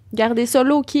de garder ça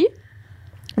low-key.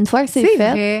 Une fois que c'est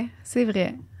fait. C'est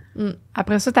vrai.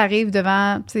 Après ça, t'arrives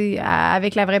devant, tu sais,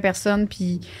 avec la vraie personne,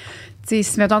 puis, tu sais,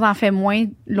 si, mettons, t'en fais moins,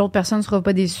 l'autre personne ne sera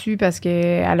pas déçue parce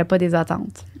qu'elle n'a pas des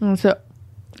attentes. Ça.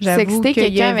 J'avoue Sexter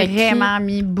qu'il a avec vraiment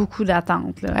mis beaucoup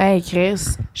d'attentes, là. Hey,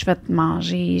 Chris. Je vais te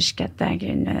manger jusqu'à temps que...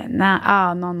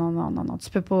 Non, non, tu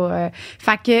peux pas...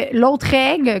 Fait que l'autre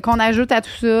règle qu'on ajoute à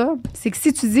tout ça, c'est que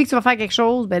si tu dis que tu vas faire quelque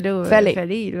chose, ben là,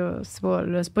 fallait, là. C'est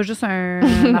pas juste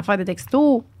une affaire de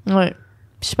texto. Ouais.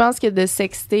 Puis je pense que de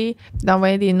sexter,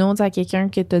 d'envoyer des notes à quelqu'un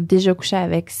que tu as déjà couché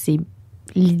avec, c'est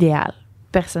l'idéal,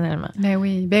 personnellement. Ben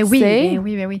oui.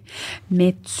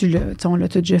 Mais on l'a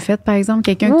déjà fait, par exemple,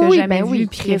 quelqu'un que tu n'as jamais vu,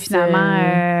 puis que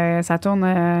finalement, ça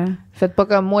tourne... Faites pas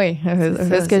comme moi.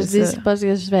 C'est ce que je dis, c'est pas ce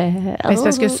que je fais. Ben, c'est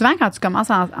parce que souvent, quand tu commences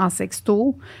en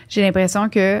sexto, j'ai l'impression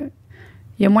que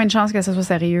il y a moins de chances que ça soit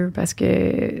sérieux, parce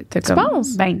que tu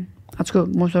penses? Ben, en tout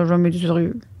cas, moi, ça n'a jamais été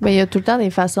sérieux. Ben, il y a tout le temps des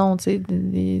façons, tu sais.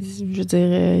 Je veux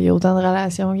dire, il y a autant de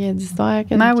relations qu'il y a d'histoires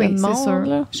qu'il y a de monde. C'est sûr.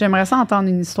 Là. J'aimerais ça entendre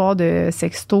une histoire de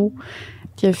sexto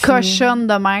cochonne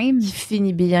de même. Qui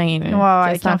finit bien. Là.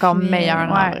 Ouais, c'est encore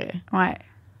meilleur, en vrai. Ouais.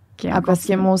 Parce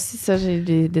que moi aussi, ça, j'ai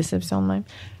des déceptions de même.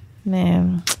 Mais,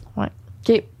 ouais.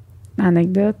 OK.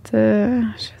 Anecdote.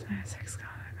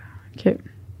 OK.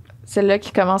 Celle-là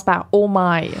qui commence par « Oh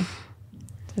my ».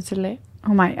 Tu l'as?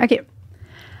 Oh my. OK.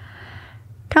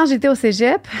 Quand j'étais au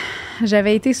cégep,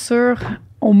 j'avais été sur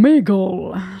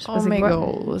Omegle.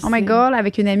 Omegle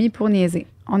avec une amie pour niaiser.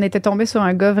 On était tombé sur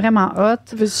un gars vraiment hot.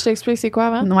 Veux-tu que je t'explique c'est quoi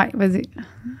avant? Ouais, vas-y.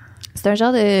 C'est un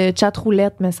genre de chat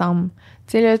roulette, me semble.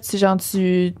 Tu sais, là,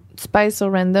 tu pèses sur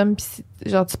random, puis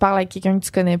genre, tu parles avec quelqu'un que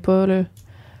tu connais pas, là.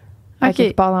 À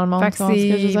quelque part dans le monde.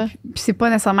 Puis c'est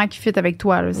pas nécessairement qui fit avec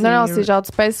toi, là. Non, c'est genre,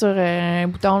 tu pèses sur un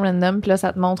bouton random, puis là,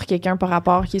 ça te montre quelqu'un par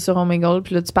rapport qui est sur Omegle,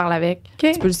 puis là, tu parles avec.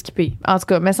 Tu peux le skipper. En tout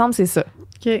cas, me semble c'est ça.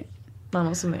 OK. Dans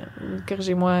mon souvenir.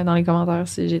 Corrigez-moi dans les commentaires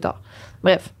si j'ai tort.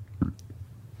 Bref.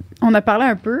 On a parlé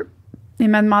un peu. Il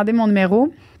m'a demandé mon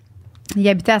numéro. Il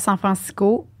habitait à San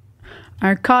Francisco.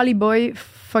 Un cally boy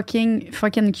fucking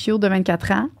cute de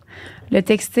 24 ans. Le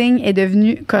texting est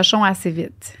devenu cochon assez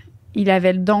vite. Il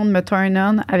avait le don de me turn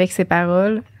on avec ses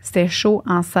paroles. C'était chaud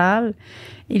en salle.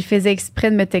 Il faisait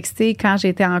exprès de me texter quand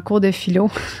j'étais en cours de philo.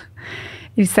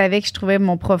 Il savait que je trouvais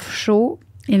mon prof chaud.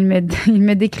 Il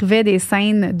me décrivait des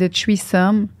scènes de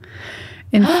threesome.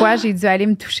 Une fois, j'ai dû aller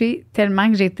me toucher tellement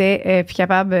que j'étais plus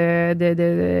capable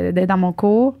d'être dans mon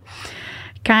cours.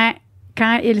 Quand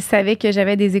il savait que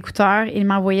j'avais des écouteurs, il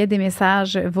m'envoyait des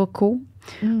messages vocaux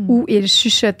où il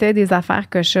chuchotait des affaires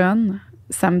cochonnes.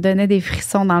 Ça me donnait des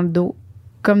frissons dans le dos,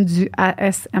 comme du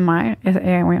ASMR.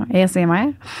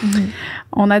 ASMR.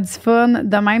 On a du fun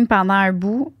de même pendant un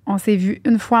bout. On s'est vu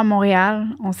une fois à Montréal.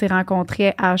 On s'est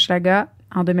rencontrés à Hochelaga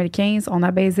en 2015. On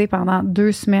a baisé pendant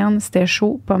 2 semaines. C'était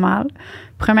chaud, pas mal.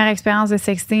 Première expérience de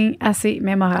sexting assez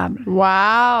mémorable.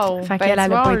 Wow! Fait qu'elle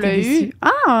n'avait pas été déçue.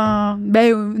 Ah!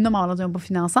 Ben, non, mais on n'a pas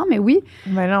fini ensemble, mais oui.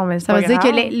 Ben non, mais ça veut dire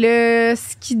que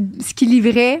ce qu'il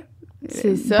livrait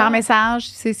par message,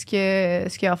 c'est ce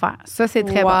qu'il a offert. Ça, c'est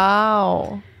très bon.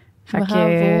 Wow! Fait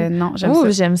que, non, j'aime ça.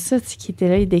 J'aime ça, tu sais, qui était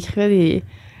là, il décrivait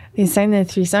des scènes de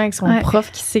threesome avec son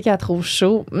prof qui sait qu'elle trouve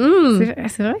chaud.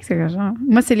 C'est vrai que c'est genre.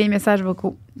 Moi, c'est les messages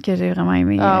vocaux que j'ai vraiment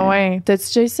aimé. Ah ouais. T'as-tu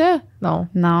déjà eu ça? Non.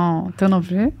 Non. Toi non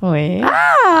plus? Oui.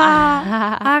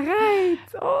 Arrête!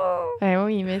 Oh! Ben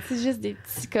oui, mais c'est juste des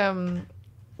petits comme...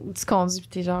 Tu conduis pis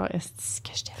t'es genre, est-ce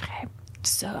que je devrais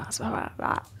ça en ce moment?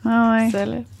 Ah ouais. Ça,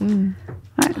 là.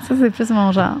 Ouais, ça, c'est plus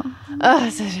mon genre. Ah,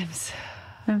 ça, j'aime ça.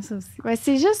 J'aime ça aussi. Ouais,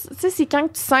 c'est juste, tu sais, c'est quand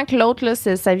tu sens que l'autre, là,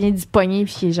 ça vient du poignet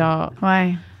pis qui est genre...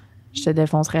 Ouais. Je te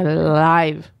défoncerais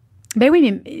live. Ben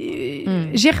oui,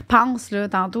 mais j'y repense, là,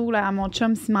 tantôt, là, à mon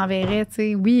chum, s'il m'enverrait, tu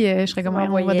sais. Oui, je serais comme,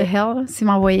 what the hell, s'il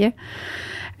m'envoyait.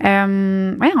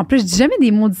 Ouais, en plus, je dis jamais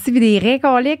des maudits vidérés,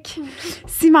 coliques.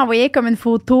 S'il m'envoyait comme une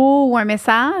photo ou un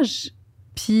message,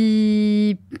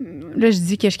 puis là, je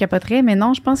dis que je capoterais, mais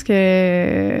non, je pense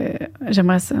que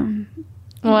j'aimerais ça.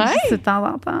 Ouais. Juste de temps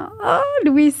en temps. Ah,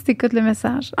 Louis, si t'écoutes le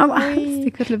message. Ah, Oui. si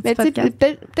t'écoutes le petit Mais tu sais,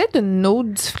 podcast. peut-être une autre,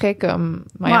 tu ferais comme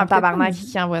Ouais, tabarnak peut-être.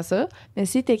 qui envoie ça. Mais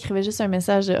si t'écrivais juste un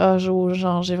message de Jo,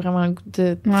 genre, j'ai vraiment le goût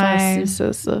de faire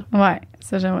ci, ça. Ouais,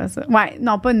 ça, j'aimerais ça. Ouais,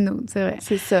 non, pas de nous, c'est vrai.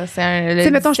 C'est ça. C'est un. Tu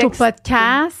sais, mettons, je suis au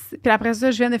podcast, puis après ça,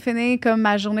 je viens de finir comme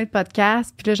ma journée de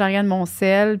podcast, puis là, je regarde mon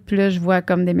sel, puis là, je vois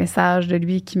comme des messages de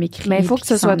lui qui m'écrit. Mais il faut que puis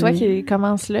ce soit toi s'ennuie. qui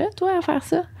commence là, toi, à faire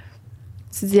ça.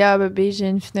 Tu dis, ah, bébé, je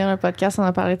viens de finir un podcast, on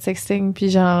a parlé de sexting, puis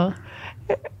genre,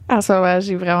 en ce moment,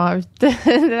 j'ai vraiment envie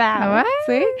de là. Ouais?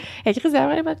 Tu sais, écris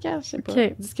après le podcast, je sais pas.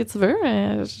 OK. Dis ce que tu veux,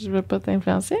 mais je veux pas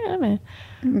t'influencer, hein, mais.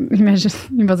 Imagine,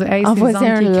 il va dire, hey, c'est Envoie-y Lisande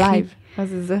un qui écrit. live. Ah,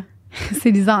 c'est ça.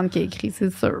 C'est Lisande qui a écrit,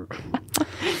 c'est sûr.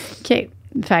 OK.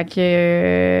 Fait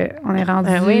que, on est rendu.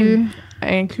 Oui.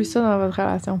 Inclus ça dans votre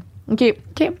relation. OK.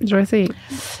 OK, je vais essayer.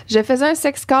 Je faisais un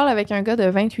sex call avec un gars de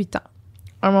 28 ans.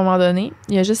 À un moment donné,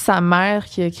 il y a juste sa mère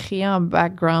qui a crié en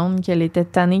background qu'elle était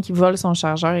tannée qu'il vole son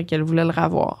chargeur et qu'elle voulait le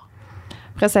revoir.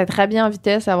 Après s'être habillé en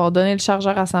vitesse et avoir donné le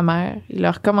chargeur à sa mère, il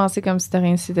a recommencé comme si de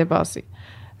rien ne s'était passé.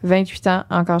 28 ans,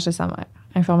 encore chez sa mère.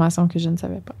 Information que je ne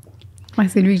savais pas. Ouais,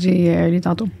 c'est lui que j'ai lu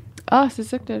tantôt. Ah, c'est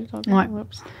ça que tu as lu tantôt? Ouais.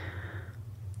 Oups.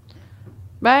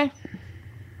 Ben,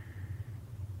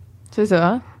 c'est ça,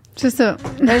 hein? C'est ça.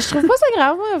 Mais je trouve pas ça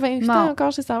grave, moi, 28 ans Non.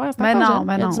 encore chez sa mère. C'est Ben encore non, jeune.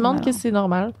 ben Il y a non, du monde ben que non. c'est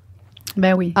normal.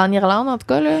 Ben oui. En Irlande, en tout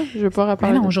cas, là, je veux pas Ben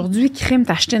reparler. non, aujourd'hui, crime,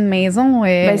 t'as acheté une maison.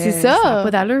 Ben, c'est ça. Ça n'a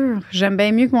pas d'allure. J'aime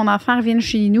bien mieux que mon enfant revienne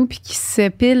chez nous puis qu'il se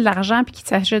pile l'argent puis qu'il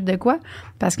s'achète de quoi.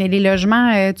 Parce que les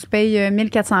logements, tu payes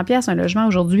 1400 pièces un logement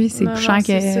aujourd'hui, c'est Non, plus non, cher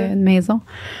c'est ça. qu'une maison.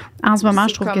 En ce moment,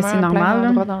 je trouve que c'est commun à plein normal.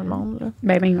 d'endroits Là. dans le monde, là.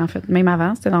 Ben même en fait, même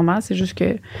avant, c'était normal. C'est juste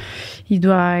que il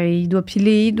doit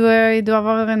piler, il doit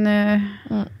avoir une.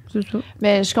 C'est ça.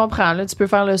 Mais je comprends, là, tu peux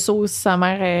faire le saut si sa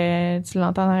mère, tu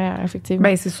l'entends derrière, effectivement.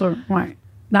 Ben c'est sûr, ouais.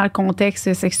 Dans le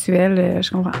contexte sexuel,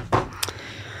 je comprends.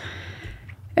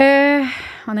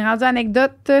 On est rendu à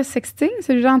anecdote sexting,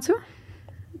 celui-là en dessous?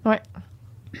 Ouais.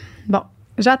 Bon,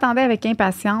 j'attendais avec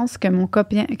impatience que mon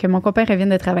copain revienne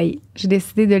de travailler. J'ai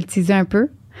décidé de le teaser un peu.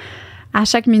 À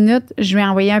chaque minute, je lui ai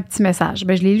envoyé un petit message.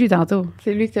 Ben, je l'ai lu tantôt.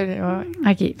 C'est lui que t'as lu,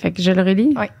 ouais. OK, fait que je le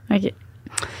relis? Oui. OK.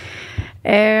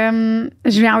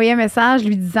 Je lui ai envoyé un message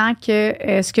lui disant que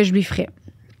ce que je lui ferais.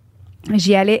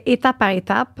 J'y allais étape par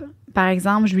étape. Par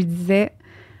exemple, je lui disais,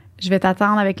 je vais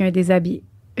t'attendre avec un déshabillé.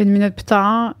 Une minute plus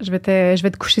tard, je vais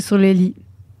te coucher sur le lit.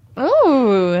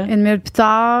 Oh! Une minute plus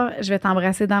tard, je vais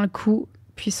t'embrasser dans le cou,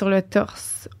 puis sur le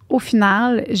torse. Au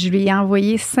final, je lui ai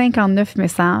envoyé 59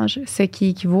 messages, ce qui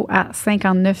équivaut à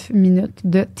 59 minutes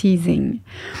de teasing.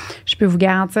 Je peux vous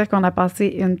garantir qu'on a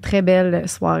passé une très belle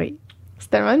soirée. C'est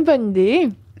tellement une bonne idée.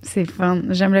 C'est fun.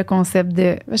 J'aime le concept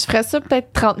de... Je ferais ça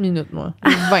peut-être 30 minutes, moi. Ou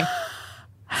 20. Tu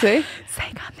sais?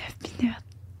 59 minutes.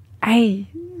 Hey!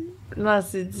 Non,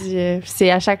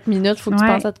 c'est à chaque minute, faut que tu Ouais.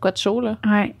 penses à de quoi de chaud, là.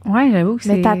 Ouais, j'avoue que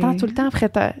c'est... Mais t'attends tout le temps après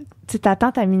tu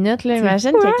t'attends ta minute, là.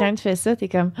 Imagine quelqu'un te fait ça, t'es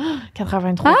comme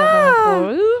 83,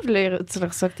 83. Ouf, là, tu le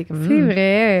reçois que t'es comme. C'est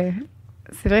vrai.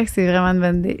 C'est vrai que c'est vraiment une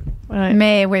bonne idée. Ouais.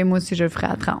 Mais ouais, moi aussi, je le ferais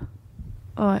à 30.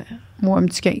 Ouais. Moi, un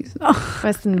petit 15.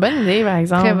 Ouais, c'est une bonne idée, par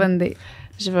exemple. Très bonne idée.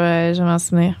 Je vais m'en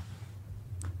souvenir.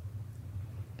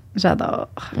 J'adore.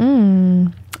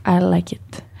 I like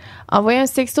it. Envoyer un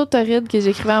texto torride que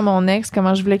j'écrivais à mon ex,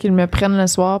 comment je voulais qu'il me prenne le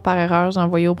soir. Par erreur, j'ai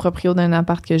envoyé au proprio d'un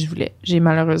appart que je voulais. J'ai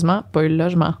malheureusement pas eu le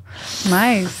logement.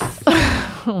 Nice. Ouais.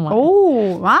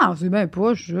 Oh! Wow, c'est bien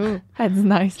poche, ça. Elle dit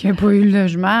nice. Qu'il n'y a pas eu le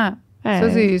logement.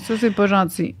 Ouais. Ça, c'est pas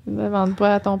gentil. Ne demande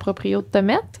pas à ton proprio de te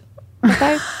mettre,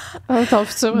 peut-être. Ton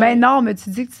futur. Ben non, mais tu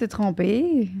dis que tu t'es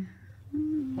trompé.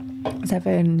 Ça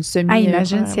fait une semi. Ah,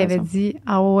 imagine s'il avait dit «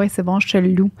 Ah ouais, c'est bon, je te le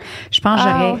loue. » Je pense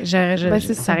que Ben,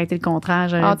 c'est ça ça. aurait été le contraire.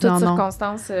 J'aurais En dit toutes non.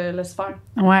 circonstances, laisse faire.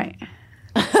 Ouais.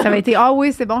 Ça avait été « Ah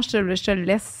oui, c'est bon, je te le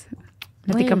laisse. »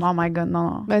 Mais Oui. t'es comme « Oh my God,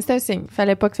 non. Ben, c'était un signe.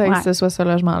 Fallait pas que ça Ouais. ce soit ce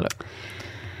logement-là. »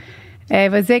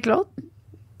 Vas-y avec l'autre.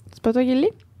 C'est pas toi qui le lis?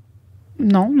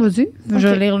 Non, vas-y. Je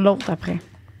vais Ok. lire l'autre après.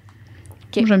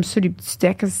 Moi, j'aime ça, les petits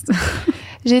textes.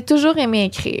 J'ai toujours aimé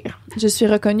écrire. Je suis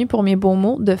reconnue pour mes beaux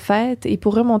mots de fête et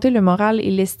pour remonter le moral et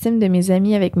l'estime de mes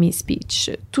amis avec mes speeches.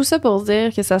 Tout ça pour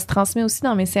dire que ça se transmet aussi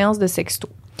dans mes séances de sexto.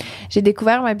 J'ai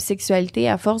découvert ma bisexualité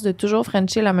à force de toujours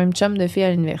frencher la même chum de fille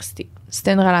à l'université.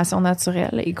 C'était une relation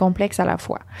naturelle et complexe à la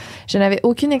fois. Je n'avais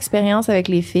aucune expérience avec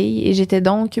les filles et j'étais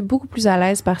donc beaucoup plus à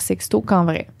l'aise par sexto qu'en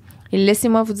vrai. Et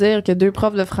laissez-moi vous dire que 2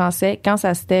 profs de français, quand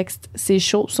ça se texte, c'est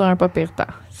chaud sur un pas pire temps.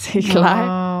 C'est clair.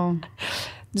 Wow.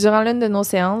 Durant l'une de nos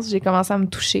séances, j'ai commencé à me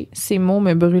toucher. Ces mots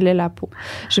me brûlaient la peau.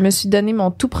 Je me suis donné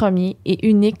mon tout premier et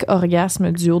unique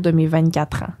orgasme du haut de mes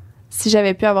 24 ans. Si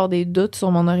j'avais pu avoir des doutes sur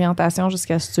mon orientation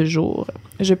jusqu'à ce jour,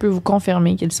 je peux vous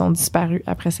confirmer qu'ils sont disparus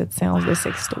après cette séance de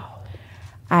sexto.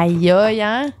 Aïe, aïe,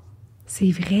 hein? C'est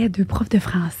vrai, 2 profs de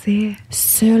français.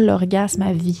 Seul orgasme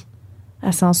à vie.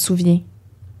 Elle s'en souvient.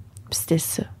 Puis c'était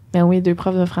ça. Ben oui, 2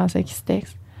 profs de français qui se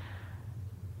textent.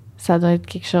 Ça doit être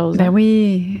quelque chose. Ben hein?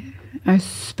 oui, un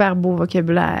super beau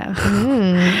vocabulaire.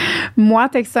 Moi,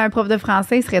 texter un prof de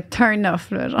français, il serait turn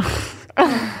off, là, genre.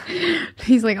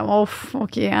 Il serait comme, oh,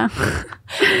 OK, hein?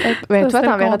 Ben, Ça, toi, c'est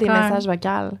t'enverras le des contraire. messages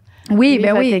vocaux. Oui, Lui, ben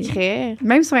il va oui. t'écrire.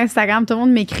 Même sur Instagram, tout le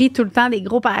monde m'écrit tout le temps des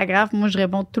gros paragraphes. Moi, je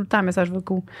réponds tout le temps à messages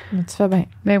vocaux. Mais tu fais bien.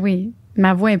 Ben oui.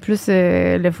 Ma voix est plus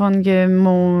le fun que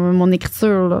mon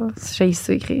écriture, là. J'ai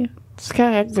su écrire. C'est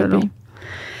correct, C'est bébé. long.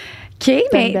 OK,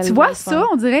 mais belle tu vois, voix, ça,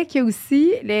 on dirait qu'il y a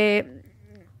aussi les...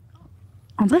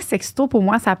 On dirait que sexto, pour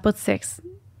moi, ça n'a pas de sexe.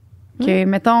 Que,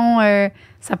 mettons,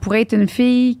 ça pourrait être une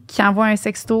fille qui envoie un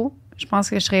sexto. Je pense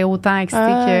que je serais autant excitée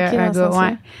qu'un dans ce gars, sens-là.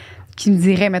 ouais, qui me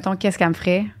dirait, mettons, qu'est-ce qu'elle me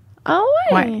ferait. Ah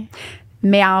ouais? Ouais.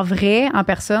 Mais en vrai, en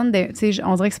personne, tu sais,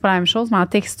 on dirait que c'est pas la même chose, mais en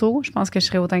texto, je pense que je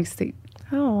serais autant excitée.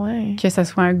 Ah ouais. Que ce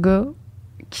soit un gars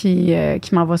qui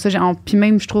m'envoie ça. Puis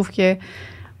même, je trouve que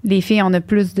les filles, on a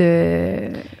plus de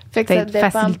Fait que ça peut-être dépend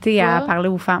facilité à pas. parler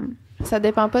aux femmes. Ça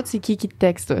dépend pas de c'est qui te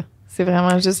texte, toi. C'est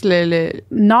vraiment juste le...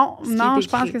 Non, Ce qui non, est je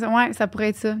pense écrit. que ça pourrait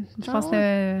être ça. Je Ah pense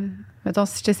que, mettons,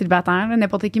 si j'étais célibataire, là,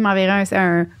 n'importe qui m'enverrait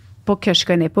un pas que je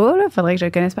connais pas, là, faudrait que je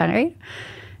le connaisse pareil.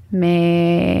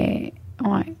 Mais,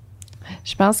 ouais.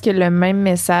 Je pense que le même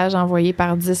message envoyé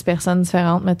par 10 personnes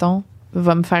différentes, mettons,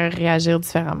 va me faire réagir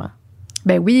différemment.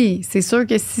 Ben oui, c'est sûr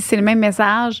que si c'est le même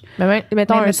message, Mais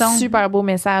mettons Mais un mettons- super beau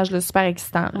message, là, super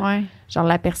excitant. là. ouais. Genre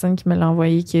la personne qui me l'a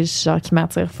envoyé, qui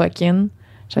m'attire fucking.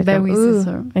 J'étais Ben comme, oui, c'est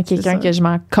sûr. Mais quelqu'un C'est que je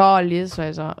m'en calisse, je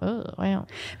fais genre, voyons.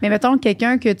 Mais mettons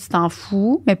quelqu'un que tu t'en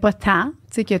fous, mais pas tant, tu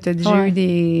sais, que tu as déjà Ouais. eu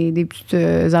des petites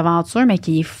aventures, mais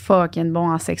qui est fucking bon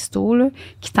en sexto, là,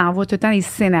 qui t'envoie tout le temps des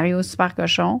scénarios super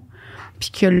cochons,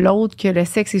 puis que l'autre, que le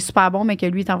sexe est super bon, mais que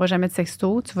lui, il t'envoie jamais de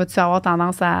sexto, tu vas-tu avoir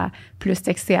tendance à plus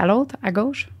texter à l'autre, à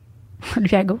gauche?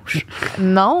 Lui à gauche?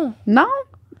 Non, Non?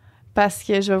 parce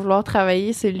que je vais vouloir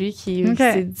travailler celui qui Ok.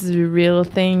 c'est du real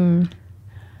thing.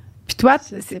 Puis toi,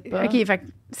 Je sais pas. OK, fait que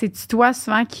c'est-tu toi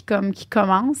souvent qui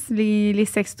commence les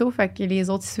sextos, fait que les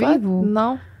autres Pas- suivent ou?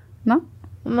 Non. Non?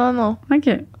 Non, non. OK.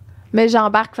 Mais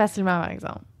j'embarque facilement, par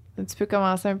exemple. Tu peux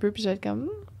commencer un peu, puis je vais être comme...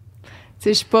 Tu sais,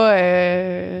 je suis pas...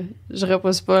 je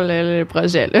repousse pas le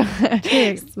projet, là.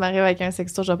 Si tu m'arrives avec un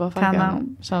sexto, je vais pas faire Tannante. comme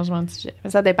changement de sujet. Mais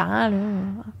ça dépend, là.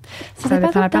 Ça dépend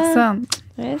de la personne.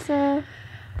 Ouais, ça.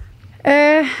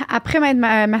 Après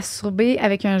m'être masturbée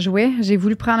avec un jouet, j'ai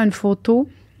voulu prendre une photo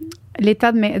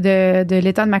l'état de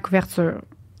l'état de ma couverture.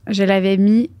 Je l'avais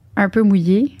mis un peu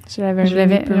mouillé.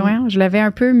 Je l'avais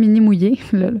un peu mini mouillé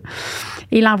là,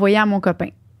 et l'envoyé à mon copain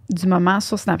du moment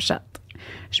sur Snapchat.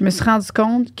 Je me suis rendu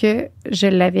compte que je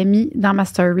l'avais mis dans ma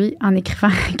story en écrivant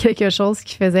quelque chose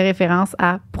qui faisait référence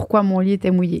à pourquoi mon lit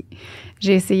était mouillé.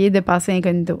 J'ai essayé de passer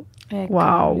incognito.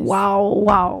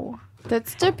 Wow.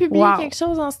 T'as-tu déjà publié Wow. quelque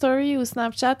chose en story ou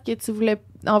Snapchat que tu voulais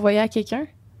envoyer à quelqu'un?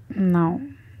 Non.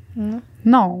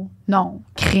 Non. Non.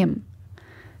 Crime.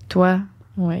 Toi?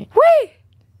 Oui.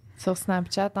 Sur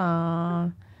Snapchat,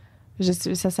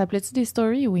 ça s'appelait-tu des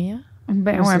stories? Oui, hein?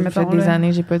 Ben ouais, Ça mettons. fait des là. années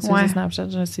que j'ai pas utilisé Ouais. Snapchat,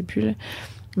 je ne sais plus. Là.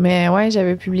 Mais ouais,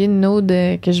 j'avais publié une ode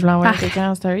que je voulais envoyer à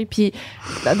quelqu'un en story. Puis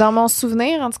dans mon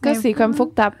souvenir, en tout cas, Mais c'est comme faut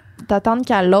que t'attendes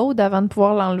qu'elle load avant de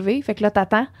pouvoir l'enlever. Fait que là,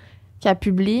 t'attends qu'elle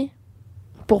publie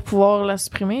pour pouvoir la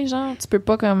supprimer, genre. Tu peux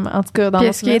pas comme... En tout cas, dans Puis mon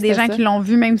est-ce qu'il y a souvenir, des gens c'était qui l'ont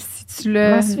vu même si tu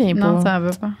l'as... Je m'en souviens Non, pas. ça va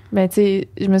pas. Ben, tu sais,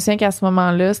 je me souviens qu'à ce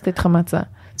moment-là, c'était traumatisant. Tu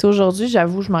sais, aujourd'hui,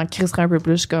 j'avoue, je m'en crisserais un peu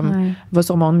plus. Je suis comme, Ouais. va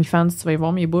sur mon OnlyFans si tu vas y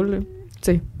voir mes boules. là.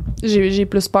 Tu sais, j'ai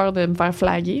plus peur de me faire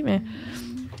flaguer, mais...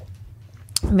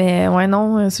 Mais ouais,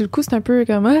 non, sur le coup, c'est un peu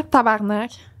comme, tabarnak.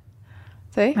 Tu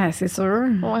sais? Ouais, c'est sûr.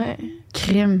 Ouais.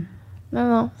 Crime.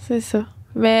 Non, c'est ça.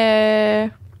 Mais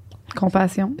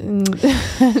Compassion. une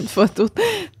photo de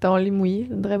ton lit mouillé,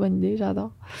 c'est une très bonne idée,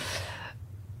 j'adore.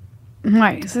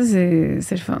 Ouais, ça, c'est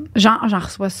le fun. J'en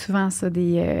reçois souvent, ça,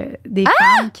 des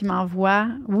femmes qui m'envoient.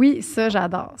 Oui, ça,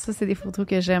 j'adore. Ça, c'est des photos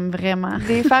que j'aime vraiment.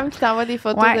 Des femmes qui t'envoient des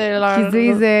photos Ouais, de leur... qui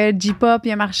disent J-pop,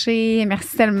 il a marché,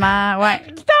 merci tellement. Ouais.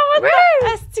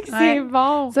 Asti que Ouais. c'est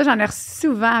bon! Ça, j'en ai reçu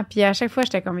souvent. Puis à chaque fois,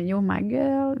 j'étais comme, yo, ma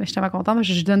gueule. Mais j'étais pas contente.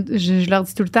 Je leur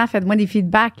dis tout le temps, faites-moi des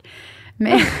feedbacks.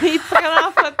 Mais Ils te prennent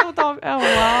en photo ton... Oh,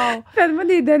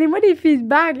 wow! donnez-moi des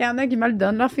feedbacks. Il y en a qui me le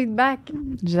donnent, leur feedback.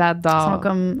 Ils J'adore. sont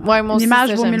comme, Ouais, moi aussi, l'image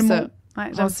ça, vaut j'aime 1000 ça. mots.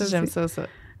 Ouais, Moi aussi, j'aime aussi. ça.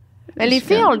 Mais les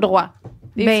filles ont le droit.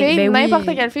 Les filles, ben oui.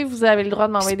 n'importe quelle fille, vous avez le droit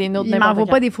de m'envoyer des notes Ils n'importe m'envoient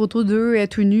quand. pas des photos d'eux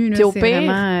tout nus. Là, Puis au c'est pire,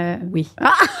 vraiment, oui.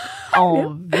 On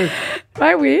veut.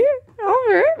 Ben oui,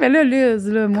 on veut. Mais là, Luz,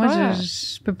 là, moi, Quoi?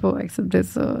 je peux pas accepter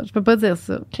ça. Je peux pas dire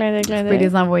ça. Clin d'œil, clin Je peux d'œil.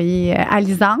 les envoyer à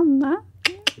Lisande, hein?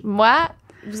 Moi,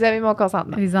 Vous avez mon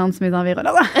consentement. Lisant mes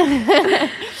environnements.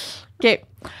 OK.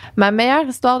 Ma meilleure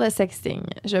histoire de sexting.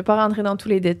 Je vais pas rentrer dans tous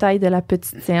les détails de la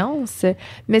petite séance,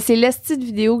 mais c'est l'esti de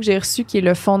vidéo que j'ai reçue qui est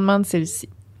le fondement de celle-ci.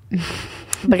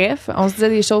 Bref, on se disait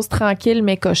des choses tranquilles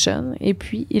mais cochonnes, et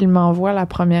puis il m'envoie la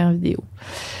première vidéo.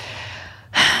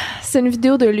 C'est une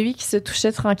vidéo de lui qui se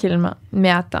touchait tranquillement.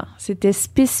 Mais attends, c'était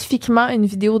spécifiquement une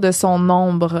vidéo de son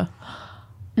ombre.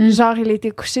 Genre, il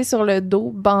était couché sur le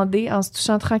dos, bandé, en se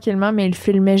touchant tranquillement, mais il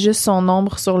filmait juste son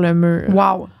ombre sur le mur.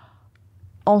 Wow!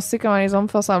 On sait comment les hommes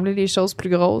font sembler les choses plus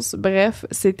grosses. Bref,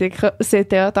 c'était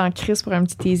hot en crise pour un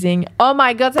petit teasing. Oh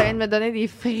my God, ça vient de me donner des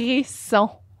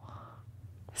frissons.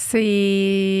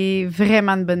 C'est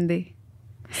vraiment une bonne idée.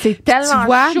 C'est tellement tu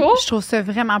vois, chaud. Je trouve ça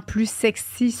vraiment plus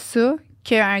sexy, ça,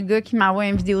 qu'un gars qui m'envoie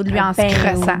une vidéo de lui en se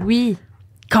crossant. Oui.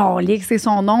 Calique, c'est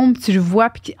son ombre, tu le vois,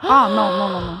 puis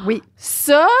non. Oui.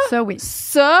 Ça, oui.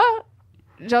 Ça,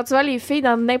 genre, tu vois, les filles,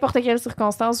 dans n'importe quelle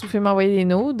circonstance, vous pouvez m'envoyer des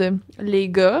nudes. Les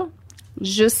gars,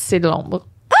 juste, c'est de l'ombre.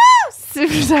 Ah! Si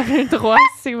vous avez le droit,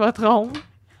 c'est votre ombre.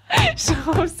 Je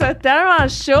trouve ça tellement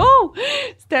chaud.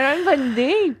 C'est tellement une bonne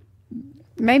idée.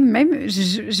 Même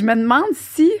je me demande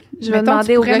si... Je vais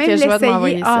demander au gars que je vais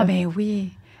m'envoyer ça. Ah, ben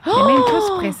oui. Mais même toi,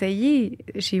 tu pourrais essayer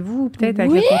chez vous, peut-être,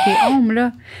 avec le côté ombre,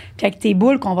 là. Puis avec tes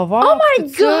boules qu'on va voir. Oh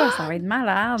my God! Ça va être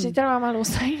malade. J'ai tellement mal au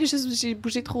sein. J'ai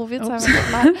bougé trop vite, ça va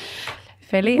faire mal.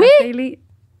 Fais-les, fais-les.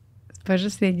 C'est pas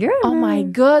juste les gars. Oh my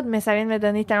God, mais ça vient de me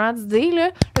donner tellement d'idées, là.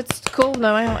 Là, tu te cours de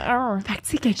même. Fait que, tu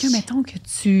sais, quelqu'un, mettons, que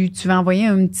tu vas envoyer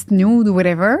une petite nude ou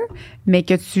whatever, mais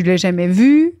que tu l'as jamais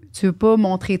vu, tu veux pas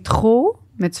montrer trop,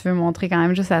 mais tu veux montrer quand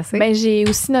même juste assez. Ben, j'ai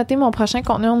aussi noté mon prochain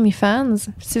contenu OnlyFans.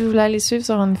 Si vous voulez aller suivre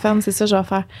sur OnlyFans, c'est ça que je vais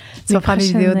faire. Tu vas faire des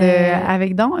vidéos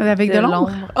avec de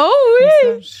l'ombre. Oh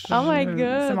oui! Oh my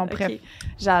God! C'est mon préf. Okay.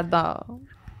 J'adore.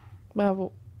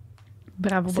 Bravo.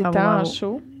 C'est tellement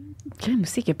chaud. Quel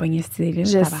aussi qui a pogné cette idée-là?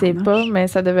 Je sais pas, mais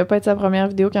ça devait pas être sa première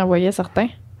vidéo qu'il envoyait certains.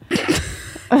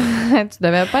 Tu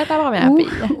devais pas être la première fille.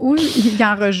 Oui, il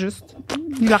enregistre.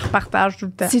 Il la repartage tout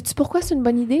le temps. Sais-tu pourquoi c'est une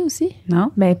bonne idée aussi?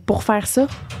 Non. Mais pour faire ça.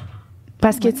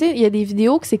 Parce que, tu sais, il y a des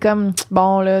vidéos que c'est comme,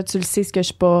 bon, là, tu le sais ce que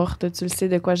je porte, tu le sais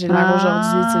de quoi j'ai l'air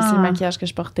aujourd'hui, tu le sais le maquillage que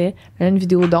je portais. Mais là, une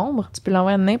vidéo d'ombre, tu peux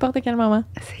l'envoyer à n'importe quel moment.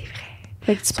 C'est vrai.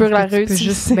 Fait que tu peux la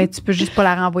réutiliser. Tu peux juste pas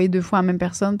la renvoyer 2 fois à la même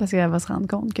personne parce qu'elle va se rendre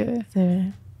compte que... C'est vrai.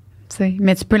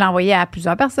 Mais tu peux l'envoyer à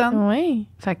plusieurs personnes. Oui.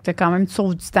 Fait que tu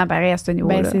sauves du temps pareil à ce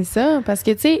niveau-là. Ben, c'est ça. Parce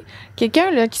que, tu sais,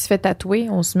 quelqu'un là, qui se fait tatouer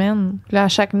aux semaines, là, à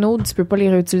chaque note, tu peux pas les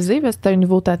réutiliser parce que t'as un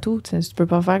nouveau tatou. Tu peux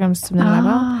pas faire comme si tu venais de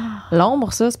là-bas.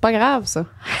 L'ombre, ça, c'est pas grave, ça.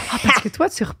 Ah, parce que toi,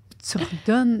 tu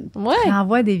redonnes, tu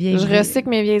renvoies des vieilles... Je recycle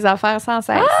mes vieilles affaires sans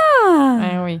cesse. Ah!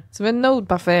 Ben oui. Tu veux une note?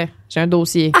 Parfait. J'ai un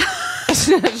dossier. Je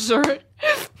te jure.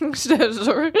 Je te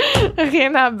jure,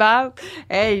 rien à battre.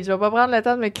 Hey, je vais pas prendre le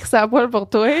temps de me crisser à poil pour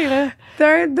toi, là.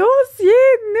 T'as un dossier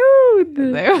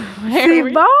nude! C'est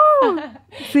bon!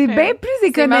 C'est bien plus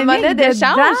économique. C'est ma monnaie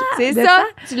d'échange. C'est ça.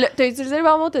 Temps. T'as utilisé le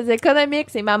bon mot, t'as dit économique.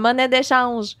 C'est ma monnaie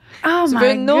d'échange. Oh tu my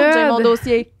veux une note, God. j'ai mon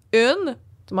dossier. Une,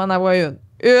 tu m'en envoies une.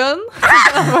 Une, tu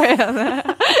m'en envoies une.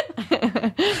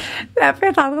 La fille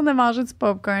est en train de manger du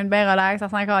popcorn, bien relax, ça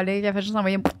sent calique, elle fait juste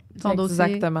envoyer son dossier.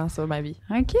 Exactement ça, ma vie.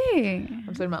 OK.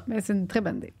 Absolument. Mais c'est une très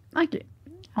bonne idée. OK.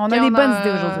 On a des bonnes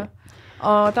idées aujourd'hui.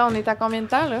 Oh, attends, on est à combien de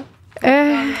temps, là?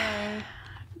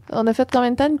 On a fait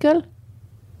combien de temps, Nicole?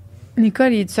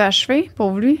 Nicole, il est-tu achevé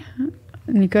pour lui?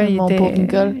 Nicole,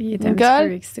 il était un petit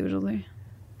peu excité aujourd'hui.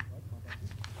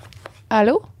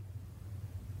 Allô?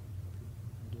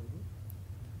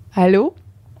 Allô?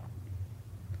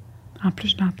 En plus,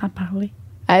 je l'entends parler.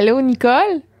 Allô,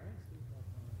 Nicole?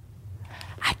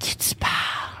 À qui tu parles?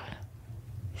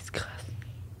 Il se crosse.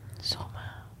 Sûrement.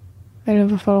 Mais là, il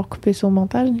va falloir couper sur le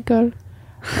montage, Nicole.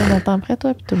 On entend après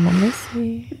toi, puis tout le monde le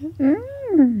sait.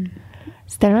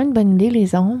 C'est tellement une bonne idée,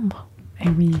 les ombres. Eh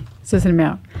oui, ça, c'est le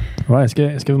meilleur. Ouais,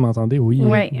 est-ce que vous m'entendez? Oui.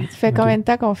 Oui. Ça fait combien de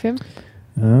temps qu'on filme?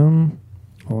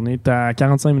 On est à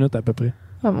 45 minutes à peu près.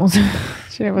 Oh mon Dieu,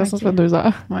 j'ai l'impression que ça fait 2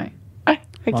 heures. Ouais.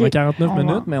 OK. On a 49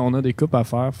 minutes, mais on a des coupes à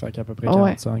faire, fait qu'à peu près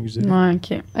 45, je dirais. Ouais,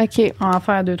 OK. OK. On va en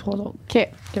faire 2, 3 autres. OK.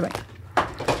 OK, bien.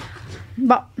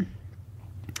 Bon.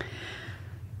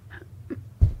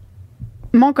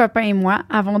 Mon copain et moi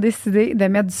avons décidé de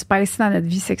mettre du spicy dans notre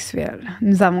vie sexuelle.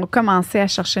 Nous avons commencé à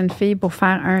chercher une fille pour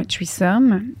faire un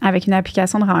threesome avec une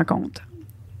application de rencontre.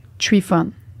 Threefun.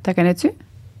 T'as connais-tu?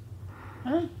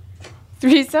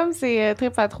 Threesome, c'est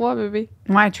trip à 3, bébé.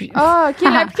 Ouais, Ah, OK,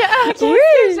 l'application. Okay,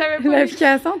 oui, j'avais pas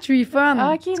l'application Threefun.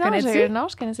 Ah, OK, tu non, connais-tu? Non,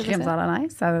 je connaissais pas Crime, ça. ça a l'air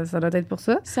nice. Ça doit être pour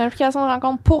ça. C'est une application de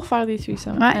rencontre pour faire des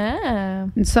threesomes. Ouais. Ah.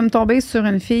 Nous sommes tombés sur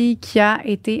une fille qui a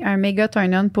été un méga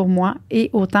turn-on pour moi et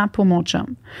autant pour mon chum.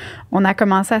 On a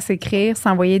commencé à s'écrire,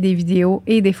 s'envoyer des vidéos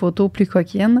et des photos plus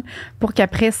coquines pour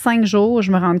qu'après 5 jours,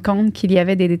 je me rende compte qu'il y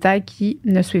avait des détails qui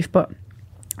ne suivent pas.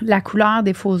 La couleur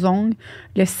des faux ongles,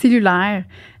 le cellulaire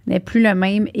n'est plus le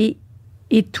même et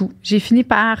tout. J'ai fini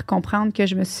par comprendre que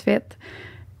je me suis fait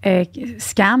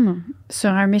scam sur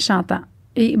un méchant temps.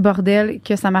 Et bordel,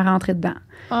 que ça m'a rentré dedans.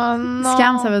 Oh non!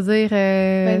 Scam, ça veut dire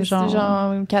genre... C'est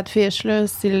genre une catfish, là.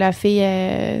 C'est la fille,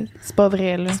 c'est pas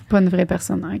vrai, là. C'est pas une vraie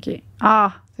personne, OK.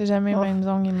 Ah! C'est jamais même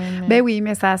ongles et même... Ben oui,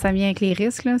 mais ça vient avec les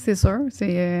risques, là, c'est sûr.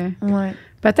 C'est, Ouais.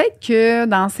 peut-être que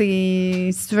dans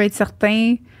ces... Si tu veux être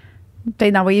certain,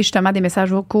 peut-être d'envoyer justement des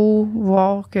messages vocaux,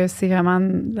 voir que c'est vraiment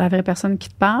la vraie personne qui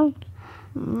te parle.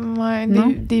 Ouais,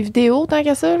 Non? des vidéos tant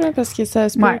qu'à ça, là, parce que ça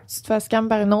se peut Ouais. que tu te fasses scam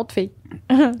par une autre fille.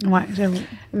 Ouais, j'avoue.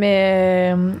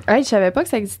 Mais, hey, je savais pas que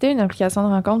ça existait une application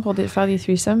de rencontre pour faire des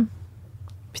threesomes.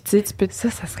 Puis tu sais, tu peux... Ça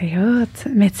serait hot.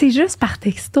 Mais tu sais, juste par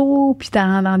texto, puis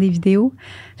dans des vidéos.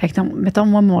 Fait que, mettons,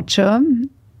 moi, mon chum,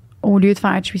 au lieu de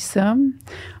faire un threesome,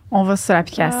 on va sur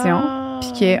l'application,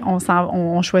 puis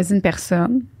on choisit une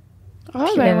personne. Ah,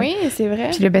 Puis ben oui, c'est vrai.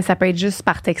 Puis là, ben, ça peut être juste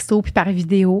par texto, puis par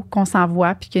vidéo qu'on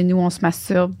s'envoie, puis que nous, on se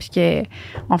masturbe, puis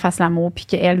qu'on fasse l'amour, puis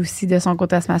qu'elle aussi, de son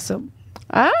côté, elle se masturbe.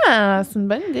 Ah, c'est une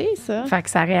bonne idée, ça. Fait que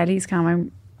ça réalise quand même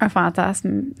un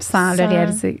fantasme sans le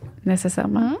réaliser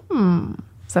nécessairement.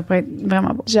 Ça pourrait être vraiment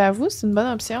bon. J'avoue, c'est une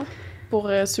bonne option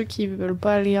pour ceux qui veulent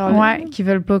pas aller en ligne. Ouais, qui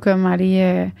veulent pas comme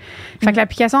aller... Fait que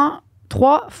l'application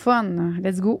 3, fun.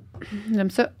 Let's go. J'aime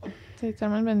ça. C'est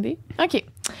tellement une bonne idée. OK.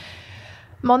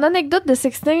 Mon anecdote de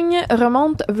sexting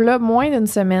remonte v'là moins d'une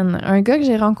semaine. Un gars que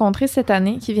j'ai rencontré cette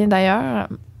année, qui vient d'ailleurs,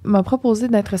 m'a proposé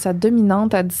d'être sa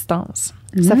dominante à distance.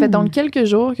 Ça fait donc quelques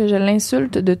jours que je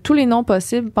l'insulte de tous les noms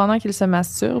possibles pendant qu'il se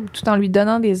masturbe, tout en lui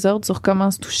donnant des ordres sur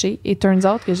comment se toucher. Et turns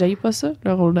out que j'haïs pas ça,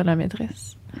 le rôle de la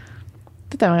maîtresse.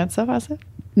 Tu t'aimerais ça faire ça?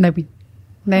 Ben oui.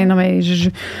 Ben non, mais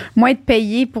moi, être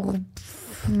payée pour...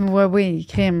 Oui,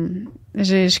 crime.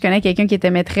 Je connais quelqu'un qui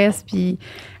était maîtresse, puis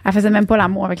elle faisait même pas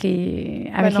l'amour avec les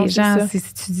gens. Si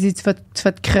tu dis, tu vas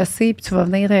te crosser, puis tu vas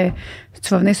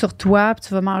venir sur toi, puis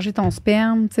tu vas manger ton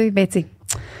sperme, tu sais, ben tu sais.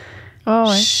 Oh,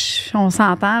 ouais. On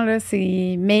s'entend, là,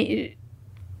 c'est... Mais...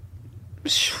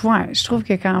 je trouve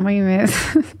que quand même...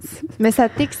 Mais ça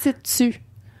t'excite-tu?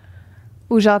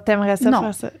 Ou genre, t'aimerais ça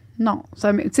faire ça? Non.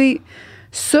 Tu sais,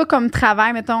 ça comme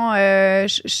travail, mettons,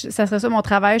 ça serait ça mon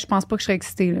travail, je pense pas que je serais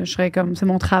excitée, là. Je serais comme... C'est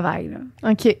mon travail,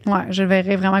 là. OK. Ouais, je le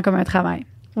verrais vraiment comme un travail.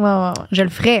 Ouais. Je le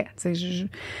ferais. Tu sais,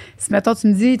 si, mettons, tu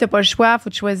me dis, t'as pas le choix,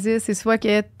 faut que tu choisisses, c'est soit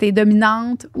que t'es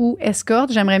dominante ou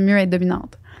escorte, j'aimerais mieux être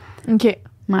dominante. OK.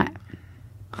 Ouais.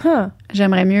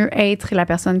 J'aimerais mieux être la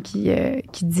personne qui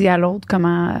dit à l'autre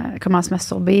comment se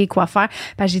masturber, quoi faire.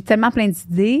 Parce que j'ai tellement plein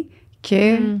d'idées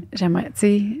que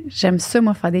j'aime ça,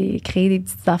 moi, créer des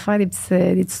petites affaires, des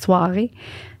petites soirées.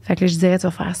 Fait que là, je dirais, tu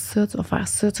vas faire ça, tu vas faire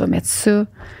ça, tu vas mettre ça.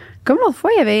 Comme l'autre fois,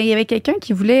 il y avait quelqu'un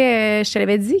qui voulait, je te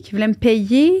l'avais dit, qui voulait me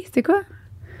payer. C'était quoi?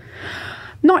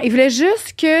 Non, il voulait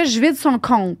juste que je vide son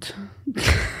compte.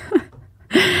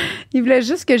 Il voulait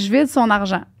juste que je vide son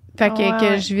argent. Fait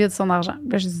que je vide son argent.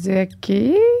 Là, je disais, OK,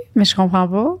 mais je comprends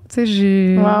pas. Tu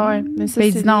sais, Mais ça,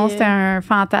 il dit non, c'était un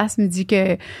fantasme. Il dit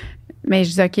que. Mais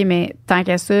je dis, OK, mais tant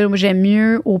qu'à ça, moi, j'aime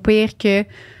mieux, au pire, que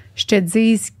je te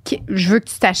dise que je veux que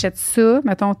tu t'achètes ça,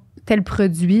 mettons, tel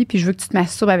produit, puis je veux que tu te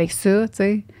masturbes avec ça, tu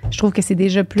sais. Je trouve que c'est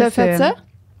déjà plus... T'as fait ça?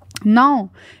 Non,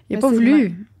 il n'a pas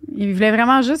voulu. Il voulait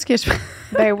vraiment juste que je...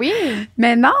 Ben oui.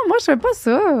 Mais non, moi, je fais pas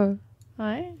ça.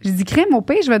 Ouais. J'ai dit, crème, au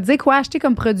pire, je vais te dire quoi acheter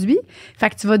comme produit. Fait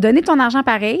que tu vas donner ton argent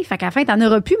pareil. Fait qu'à la fin, t'en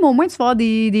auras plus, mais au moins, tu vas avoir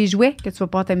des jouets que tu vas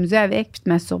pouvoir t'amuser avec puis te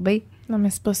masturber. Non, mais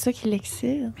c'est pas ça qui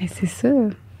l'excite. Mais c'est ça.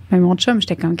 Mais mon chum,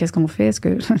 j'étais comme, qu'est-ce qu'on fait?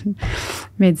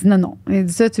 Mais il dit, non. Il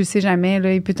dit ça, tu le sais jamais,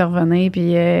 là, il peut te revenir,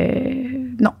 puis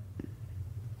non.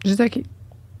 J'ai dit, OK.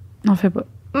 On fait pas.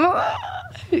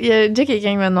 Il y a déjà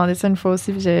quelqu'un qui m'a demandé ça une fois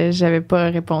aussi, puis j'avais pas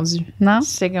répondu. Non?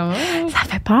 J'étais comme... Ça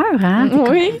fait peur, hein?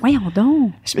 Oui. Comme, voyons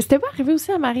donc. C'était pas arrivé aussi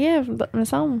à Marie-Ève, me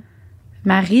semble.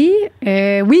 Marie,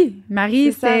 oui.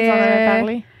 Marie, c'est ça, elle en avait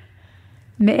parlé.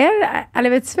 Mais elle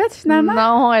avait-tu fait finalement?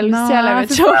 Non, elle aussi, elle avait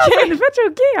choqué. Elle avait fait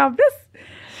choquer, en plus.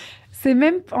 C'est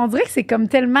même... On dirait que c'est comme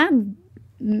tellement...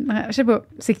 Je sais pas.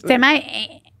 C'est tellement...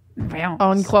 Voyons.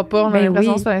 On n'y croit pas, on a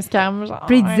l'impression que c'est un scam. Genre,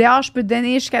 puis il disait, je peux te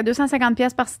donner jusqu'à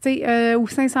 250$ ou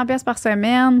 500$ par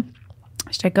semaine.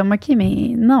 J'étais comme, OK,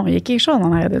 mais non, il y a quelque chose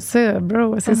en arrière de ça,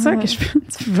 bro. C'est sûr que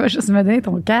tu vas juste me donner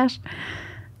ton cash.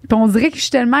 Puis on dirait que je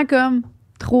suis tellement comme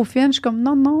trop fine. Je suis comme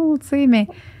non, tu sais, mais...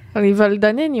 Il va le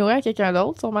donner anyway à quelqu'un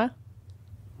d'autre, sûrement.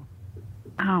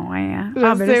 Ah ouais, hein? Je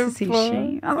Ben là, sais c'est pas.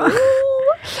 chiant.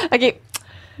 OK.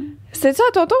 C'est-tu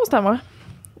à ton tour ou c'est à moi?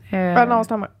 Ah non,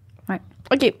 c'est à moi. Ouais.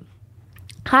 OK.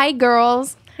 Hi, girls.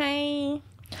 Hey.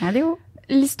 Allô?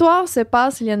 L'histoire se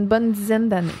passe il y a une bonne dizaine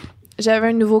d'années. J'avais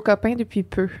un nouveau copain depuis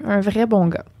peu, un vrai bon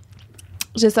gars.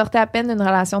 Je sortais à peine d'une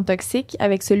relation toxique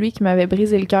avec celui qui m'avait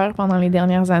brisé le cœur pendant les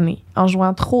dernières années, en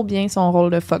jouant trop bien son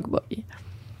rôle de fuckboy.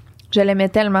 Je l'aimais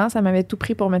tellement, ça m'avait tout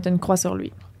pris pour mettre une croix sur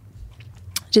lui.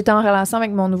 J'étais en relation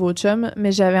avec mon nouveau chum,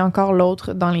 mais j'avais encore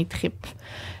l'autre dans les tripes.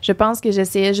 Je pense que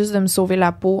j'essayais juste de me sauver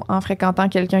la peau en fréquentant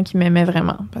quelqu'un qui m'aimait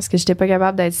vraiment, parce que j'étais pas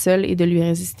capable d'être seule et de lui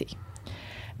résister.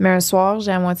 Mais un soir,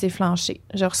 j'ai à moitié flanché.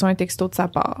 Je reçois un texto de sa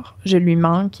part. Je lui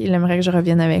manque, il aimerait que je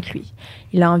revienne avec lui.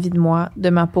 Il a envie de moi, de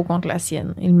ma peau contre la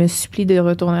sienne. Il me supplie de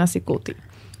retourner à ses côtés.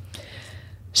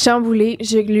 Chamboulée,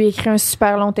 je lui écris un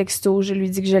super long texto. Je lui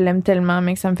dis que je l'aime tellement,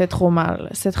 mais que ça me fait trop mal,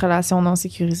 cette relation non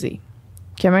sécurisée.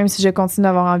 Que même si je continue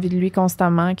d'avoir envie de lui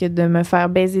constamment, que de me faire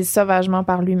baiser sauvagement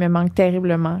par lui me manque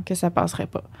terriblement, que ça passerait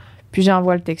pas. Puis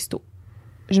j'envoie le texto.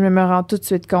 Je me rends tout de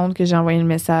suite compte que j'ai envoyé le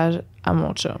message à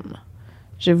mon chum.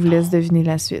 Je vous laisse deviner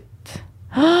la suite.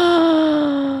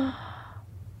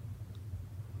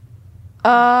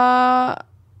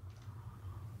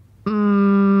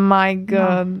 My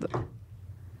God.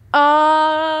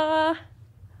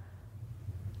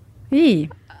 Hi.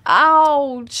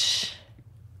 Ouch!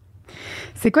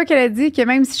 C'est quoi qu'elle a dit? Que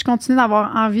même si je continue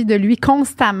d'avoir envie de lui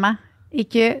constamment et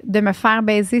que de me faire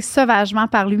baiser sauvagement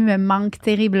par lui me manque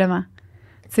terriblement.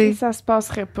 Tu sais, Ça se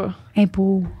passerait pas.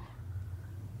 impôt.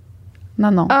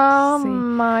 Non. Oh c'est...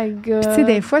 my God. Puis tu sais,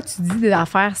 des fois, tu dis des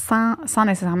affaires sans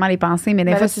nécessairement les penser, mais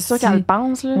des fois, c'est sûr qu'elle le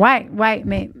pense, là. Ouais,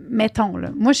 mais mettons, là.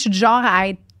 Moi, je suis du genre à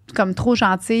être comme trop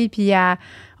gentille, puis à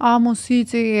moi aussi,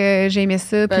 tu sais, j'ai aimé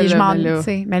ça, puis je m'ennuie, tu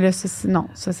sais. Mais là, non,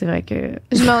 ça, c'est vrai que...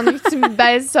 Je m'ennuie que tu me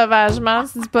baises sauvagement.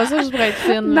 Tu dis pas ça juste pour être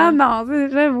fine, là. Non,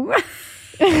 j'avoue.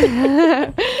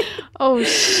 Oh,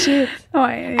 shit.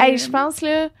 Ouais. Hey, je pense,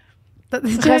 là,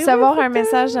 recevoir un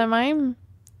message de même,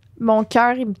 mon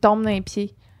cœur, il me tombe dans les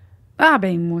pieds. Ah,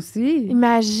 ben, moi aussi.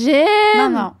 Imagine!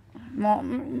 Non.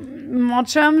 Mon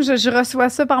chum, je reçois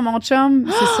ça par mon chum,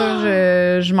 c'est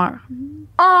ça, je meurs.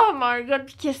 Oh my God,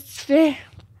 puis qu'est-ce que tu fais?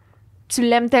 Tu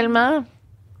l'aimes tellement?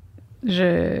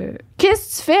 Qu'est-ce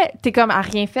que tu fais? T'es comme, elle a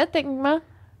rien fait, techniquement?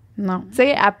 Non. Tu sais,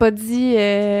 elle a pas dit...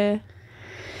 elle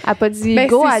a pas dit Ben,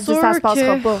 go, c'est elle a dit ça sûr se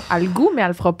passera que- pas. Elle a le goût, mais elle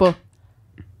le fera pas.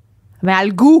 Mais elle a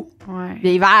le goût! Ouais.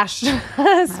 Vieille vache!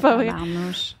 C'est pas vrai.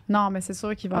 Tabarnouche. Non, mais c'est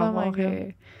sûr qu'il va y Oh my avoir...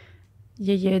 God.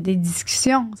 Il y a des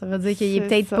discussions. Ça veut dire qu'il est C'est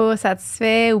peut-être ça. pas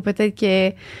satisfait ou peut-être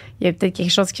qu'il y a peut-être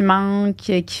quelque chose qui manque,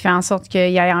 qui fait en sorte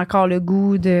qu'il y ait encore le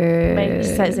goût de... Ben,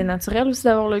 c'est naturel aussi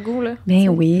d'avoir le goût, là. Ben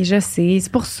oui, je sais.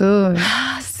 C'est pour ça.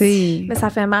 C'est... Mais ça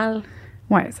fait mal.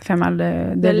 Ouais, ça fait mal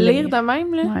De le lire de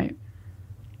même, là. Ouais.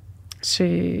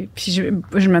 Puis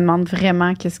je me demande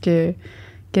vraiment qu'est-ce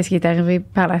qui est arrivé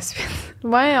par la suite.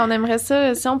 Ouais, on aimerait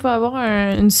ça. Si on peut avoir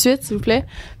une suite, s'il vous plaît,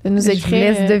 de nous Je vous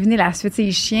écrire. laisse deviner la suite.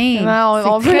 C'est chiant. Non,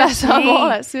 on veut la savoir,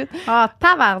 la suite. Ah,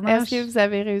 tabarnak. Est-ce que vous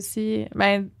avez réussi?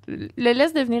 Ben, le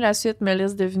laisse deviner la suite, me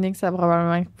laisse deviner que ça a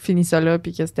probablement fini ça là,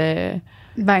 puis que c'était...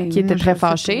 Ben, qui était moi, très je sais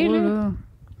fâché, pas, là.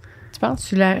 Tu penses?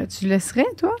 Tu laisserais,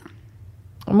 toi?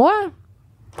 Moi?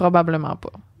 Probablement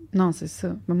pas. Non, c'est ça.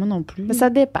 Mais moi non plus. Mais ça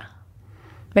dépend.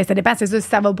 Ben, ça dépend, c'est ça. Si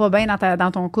ça va pas bien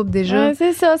dans ton couple déjà, Ouais,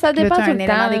 c'est ça, ça là, dépend t'as tout un le temps.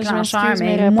 élément là, déclencheur. je m'excuse,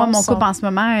 Mais mes moi, réponses mon couple sont- en ce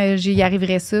moment, j'y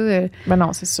arriverais ça. Ben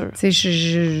non, c'est sûr. Tu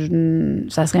sais,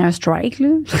 ça serait un strike, là.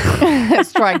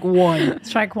 Strike one.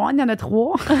 Strike one, il y en a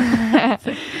 3.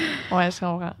 Ouais, je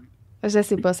comprends. Je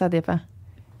sais pas, ça dépend.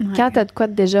 Ouais. Quand t'as de quoi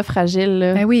de déjà fragile,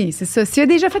 là... Ben oui, c'est ça. S'il a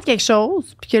déjà fait quelque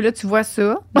chose, puis que là, tu vois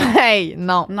ça, Hey,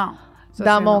 non. non. Ça,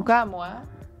 Dans c'est mon non. cas, moi...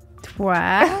 Toi,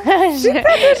 j'ai pas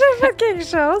déjà fait quelque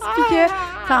chose, puis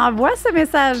que t'envoies ce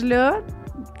message-là,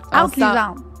 On out sent-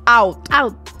 lisant. Out.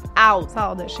 Out.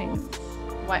 Sors de chez nous.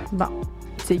 Ouais. Bon.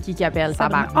 C'est qui appelle,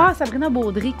 Sabrina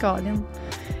Baudry, Colin.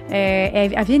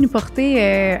 Elle vient nous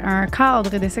porter un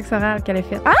cadre de sexe oral qu'elle a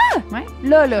fait. Ah! Ouais.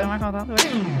 Là, Je suis vraiment contente.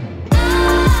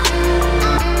 Ouais.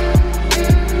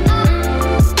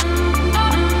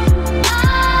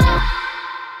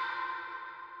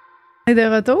 On est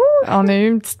de retour. On a eu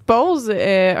une petite pause,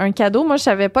 un cadeau. Moi, je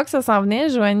savais pas que ça s'en venait,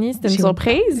 Joanie. C'était une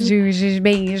surprise.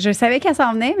 Je savais qu'elle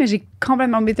s'en venait, mais j'ai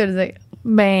complètement oublié de te le dire.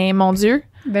 Ben, mon Dieu.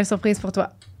 Belle surprise pour toi.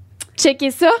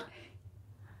 Checkez ça.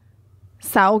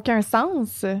 Ça n'a aucun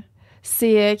sens.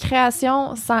 C'est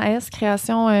création sans S,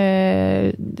 création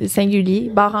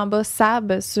singulier, barre en bas,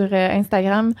 Sab sur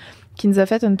Instagram, qui nous a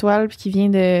fait une toile puis qui vient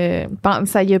de...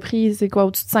 Ça y a pris, c'est quoi,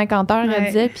 au-dessus de 50 heures, elle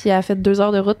disait, puis elle a fait 2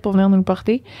 heures de route pour venir nous le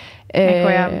porter.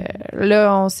 Incroyable.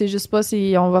 Là, on sait juste pas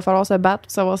si on va falloir se battre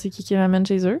pour savoir c'est qui l'amène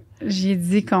chez eux. J'ai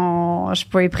dit je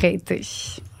peux y prêter.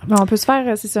 Ben, on peut se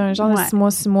faire, c'est ça, un genre de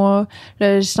 6 mois.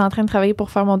 Là, je suis en train de travailler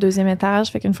pour faire mon 2e étage.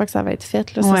 Fait qu'une fois que ça va être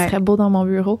fait, là, ça serait beau dans mon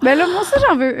bureau. Ben là, moi aussi,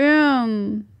 j'en veux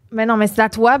une. Mais non, mais c'est à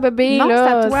toi, bébé. Non, là.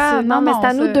 c'est à toi. Non, mais c'est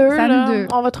à nous deux. C'est à nous deux.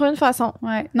 On va trouver une façon.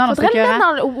 Ouais. Non, faudrait le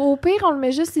mettre au pire, on le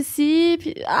met juste ici.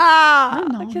 Puis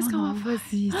qu'est-ce qu'on va faire?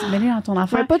 Vas-y, tu mets dans ton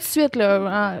affaire. Mais pas tout de suite,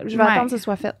 là. Je vais attendre que ce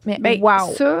soit fait. Mais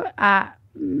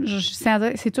ça,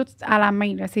 c'est tout à la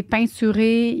main. Là. C'est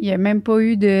peinturé. Il n'y a même pas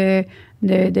eu de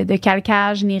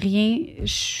calcage ni rien.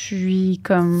 Je suis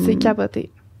comme... C'est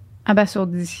capoté.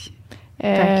 Abasourdie.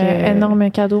 Énorme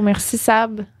cadeau. Merci,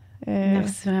 Sab.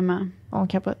 Merci vraiment. On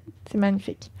capote. C'est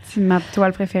magnifique. C'est ma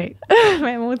toile préférée.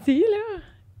 Mais moi aussi, là.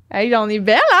 Hey, on est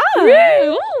belle, hein? Oui!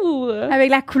 Ouh! Avec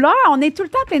la couleur, on est tout le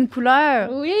temps plein de couleurs.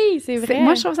 Oui, c'est vrai.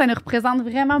 Moi, je trouve que ça nous représente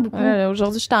vraiment beaucoup.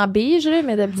 Aujourd'hui, je suis en beige, là,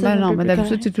 mais d'habitude. Mais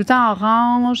d'habitude, tu es tout le temps en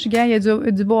orange. Gars, il y a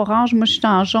du beau orange. Moi, je suis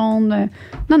en jaune.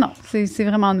 Non, c'est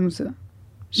vraiment nous, ça.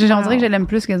 On dirait que je l'aime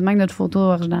plus quasiment que notre photo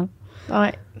originale.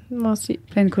 Ouais, moi aussi.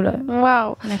 Plein de couleurs.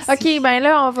 Wow. Merci. OK, ben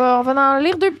là, on va en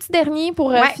lire 2 petits derniers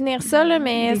pour finir ça, là,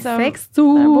 mais c'est un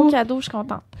beau cadeau, je suis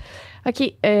contente.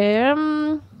 OK.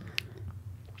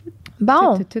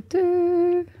 Bon.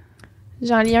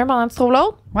 J'en lis un pendant que tu trouves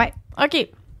l'autre? Ouais. OK.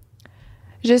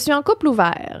 Je suis en couple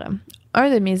ouvert. Un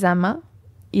de mes amants,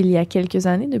 il y a quelques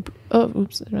années de... Oh,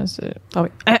 oups, Ah oui.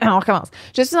 On recommence.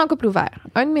 Je suis en couple ouvert.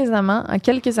 Un de mes amants a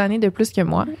quelques années de plus que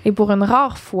moi et pour une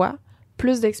rare fois,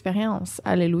 plus d'expérience.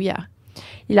 Alléluia.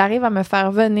 Il arrive à me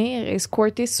faire venir et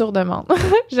squirter sur demande.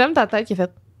 J'aime ta tête qui est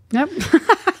faite. Yep.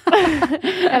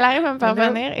 Elle arrive à me faire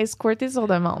venir et squirter sur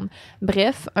demande.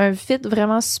 Bref, un fit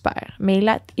vraiment super. Mais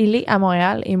il est à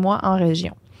Montréal et moi en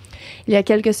région. Il y a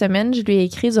quelques semaines, je lui ai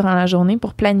écrit durant la journée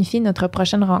pour planifier notre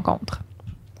prochaine rencontre.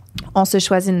 On se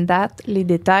choisit une date, les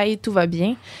détails, tout va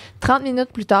bien. 30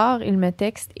 minutes plus tard, il me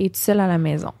texte « Es-tu seule à la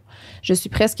maison? » Je suis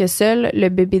presque seule, le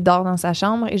bébé dort dans sa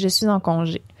chambre et je suis en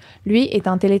congé. Lui est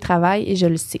en télétravail et je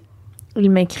le sais. Il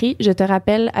m'écrit « Je te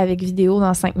rappelle avec vidéo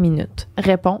dans 5 minutes. »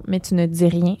 Réponds, mais tu ne dis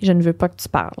rien, je ne veux pas que tu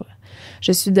parles.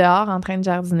 Je suis dehors en train de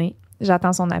jardiner.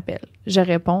 J'attends son appel. Je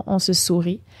réponds, on se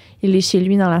sourit. Il est chez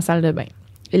lui dans la salle de bain.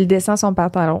 Il descend son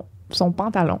pantalon,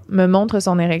 me montre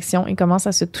son érection et commence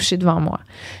à se toucher devant moi.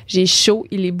 J'ai chaud,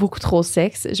 il est beaucoup trop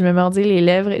sexe. Je me mordis les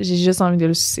lèvres, j'ai juste envie de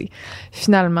le sucer.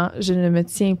 Finalement, je ne me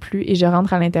tiens plus et je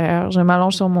rentre à l'intérieur. Je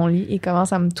m'allonge sur mon lit et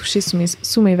commence à me toucher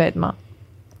sous mes vêtements.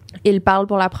 Il parle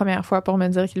pour la première fois pour me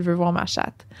dire qu'il veut voir ma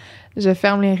chatte. Je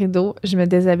ferme les rideaux, je me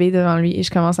déshabille devant lui et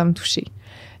je commence à me toucher.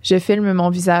 Je filme mon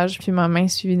visage puis ma main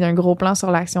suivie d'un gros plan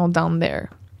sur l'action Down There.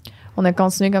 On a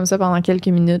continué comme ça pendant quelques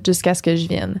minutes jusqu'à ce que je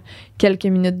vienne. Quelques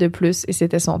minutes de plus et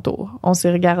c'était son tour. On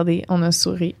s'est regardé, on a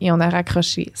souri et on a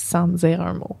raccroché sans dire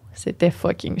un mot. C'était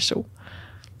fucking chaud.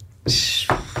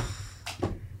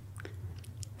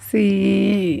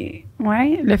 C'est...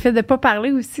 Ouais, le fait de pas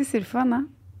parler aussi, c'est le fun, hein?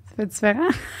 Ça fait différent.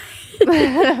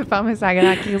 Fermer sa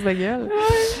grande crise de gueule.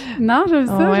 Non, j'aime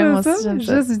ça, moi j'aime aussi, ça. j'aime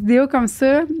ça. Juste vidéo comme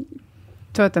ça.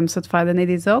 Toi, t'aimes ça te faire donner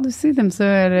des ordres aussi? T'aimes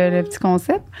ça, le petit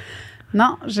concept?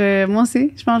 Non, moi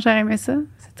aussi, je pense que j'aurais aimé ça.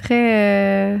 C'est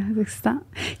très excitant.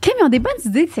 Kim, ils ont des bonnes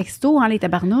idées de sexto, hein, les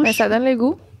tabarnouches. Ben, ça donne le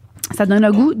goût. Ça donne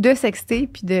le goût de sexter,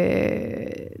 puis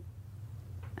de...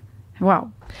 Wow.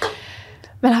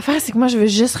 Mais l'affaire, c'est que moi, je veux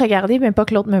juste regarder, mais pas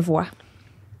que l'autre me voit.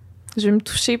 Je veux me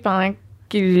toucher pendant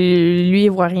que lui, il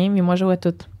voit rien, mais moi, je vois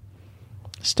tout.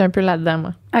 J'étais un peu là-dedans,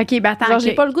 moi. OK, ben attends. Genre,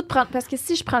 j'ai pas le goût de prendre... Parce que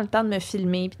si je prends le temps de me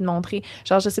filmer puis de montrer,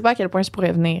 genre, je sais pas à quel point je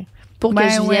pourrais venir. Pour que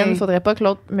je vienne, il faudrait pas que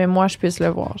l'autre... Mais moi, je puisse le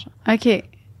voir, genre. OK.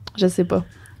 Je sais pas.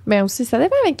 Mais aussi, ça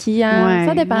dépend avec qui, hein? Ouais.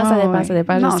 Ça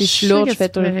dépend. Non, Si je suis lourde, je fais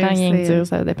tout le temps rien que dire,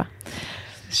 ça dépend.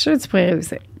 Je suis sûre que tu pourrais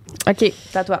réussir. OK,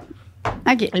 c'est à toi.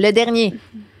 OK. Le dernier.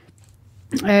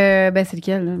 Ben, c'est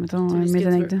lequel, là? Mettons, mes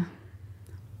anecdotes.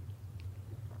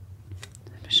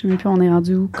 Je sais même plus, on est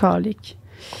rendu où? Calique.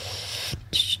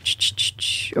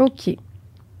 OK.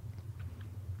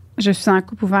 Je suis en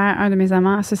couple ouvert, un de mes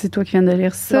amants. Ça, c'est toi qui viens de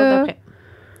lire ça. L'autre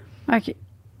d'après. OK.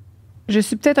 Je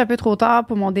suis peut-être un peu trop tard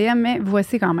pour mon DM, mais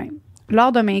voici quand même.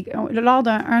 Lors d'un de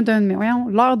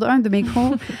mes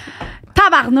cours,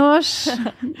 tabarnouche,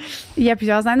 il y a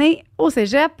plusieurs années, au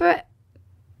cégep.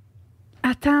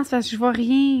 Attends, c'est parce que je vois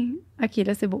rien. OK,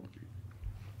 là, c'est beau.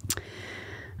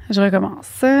 Je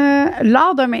recommence.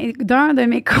 Lors d'un de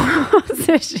mes cours au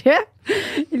cégep,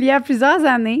 il y a plusieurs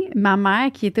années, ma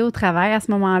mère, qui était au travail à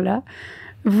ce moment-là,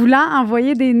 voulant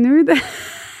envoyer des nudes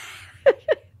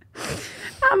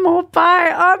À mon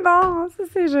père. Oh non, ça,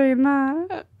 c'est gênant.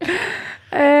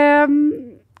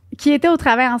 Qui était au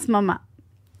travail en ce moment.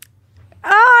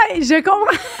 Ah, je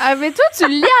comprends. Ah, mais toi, tu le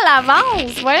lis à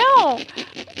l'avance. Voyons.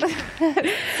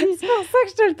 C'est pour ça que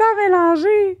je te le temps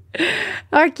mélangé.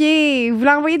 OK. Vous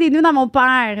l'envoyez des nœuds dans mon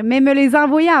père, mais me les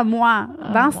envoyez à moi.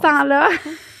 Dans ce temps-là,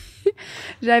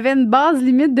 j'avais une base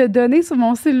limite de données sur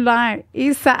mon cellulaire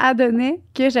et ça a donné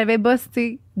que j'avais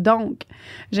busté. Donc,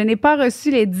 je n'ai pas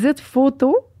reçu les dites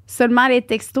photos, seulement les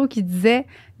textos qui disaient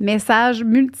 « message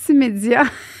multimédia ».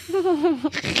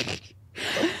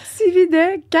 Suivi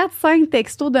de 4-5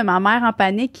 textos de ma mère en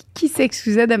panique qui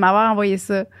s'excusait de m'avoir envoyé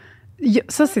ça.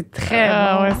 Ça, c'est très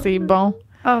bon. Ouais, c'est bon.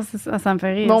 Ah, ça me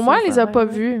fait rire. Bon, moi, elle les a pas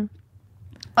vus.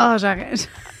 Ah, j'aurais...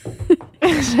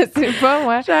 Je sais pas,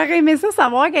 moi. J'aurais aimé ça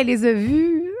savoir qu'elle les a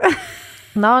vus.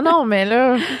 Non, mais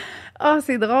là... Ah,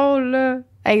 c'est drôle, là.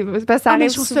 Hey, parce que ça arrive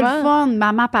je trouve souvent. ça le fun,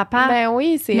 maman, papa. Ben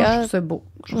oui, c'est moi, je trouve ça beau.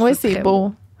 Oui, c'est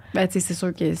beau. Ben, tu sais, c'est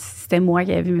sûr que si c'était moi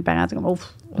qui avais vu mes parents, c'est comme,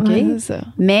 ouf, OK. Ouais, c'est ça.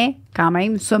 Mais, quand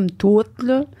même, somme toute,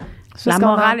 là, la qu'on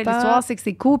morale de entend. l'histoire, c'est que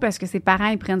c'est cool parce que ses parents,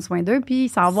 ils prennent soin d'eux, puis ils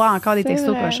s'envoient encore des C'est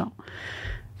textos vrai. cochons.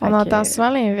 On Fait entend que- souvent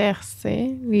l'inverse, tu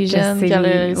sais. Les Je jeunes sais, qui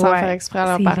allaient sans ouais, faire exprès à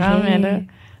leurs c'est parents, vrai. mais là,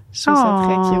 je trouve ça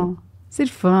très cute. C'est le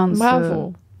fun,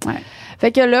 Bravo. ça. Ouais.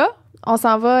 Fait que là, on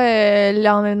s'en va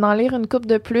en lire une couple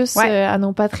de plus à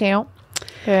nos Patreons.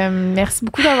 Merci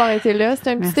beaucoup d'avoir été là.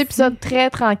 C'était un petit Merci. épisode très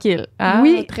tranquille. Hein?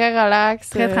 Oui. Très relax.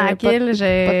 Très tranquille. Pas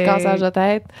de cassage de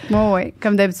tête. Oui.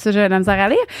 Comme d'habitude, j'ai de la misère à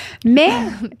lire. Mais,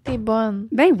 T'es bonne.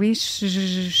 ben oui, je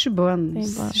suis bonne. T'es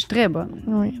bonne. Je suis très bonne.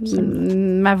 Oui,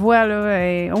 absolument. Ma voix,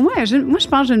 là, au moins, moi, je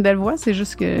pense que j'ai une belle voix. C'est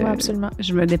juste que Oui, absolument.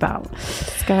 je me déparle.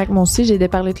 C'est correct. Moi aussi, j'ai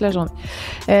déparlé toute la journée.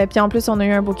 Puis en plus, on a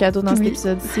eu un beau cadeau dans cet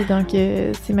épisode-ci. Donc,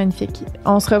 c'est magnifique.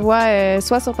 On se revoit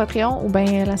soit sur Patreon ou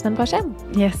bien la semaine prochaine.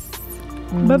 Yes.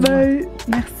 Bye bye.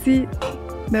 Merci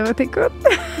de votre écoute.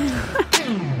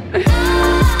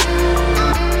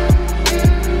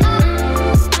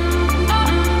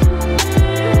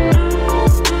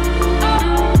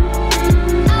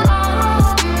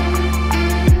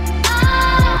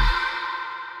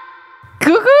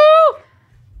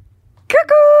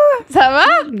 Ça va?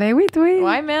 Ben oui, toi.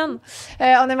 Ouais, man.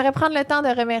 On aimerait prendre le temps de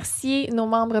remercier nos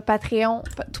membres Patreon,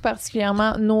 tout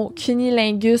particulièrement nos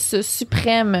cunilingus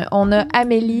suprêmes. On a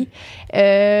Amélie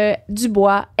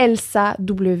Dubois, Elsa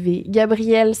W,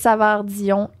 Gabrielle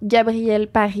Savard-Dion, Gabrielle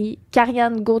Paris,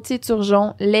 Carianne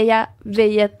Gauthier-Turgeon, Léa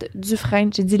Veillette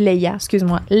Dufresne, j'ai dit Léa,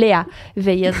 excuse-moi, Léa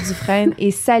Veillette Dufresne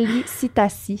et Sally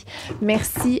Citassi.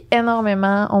 Merci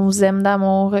énormément. On vous aime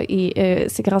d'amour et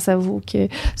c'est grâce à vous que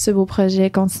ce beau projet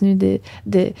continue de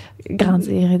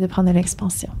grandir et de prendre de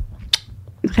l'expansion.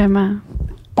 Vraiment.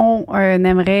 On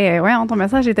aimerait... ton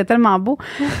message était tellement beau.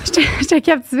 J'étais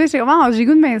captivée. J'ai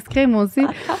goût de m'inscrire, moi aussi.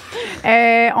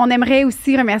 On aimerait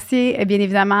aussi remercier, bien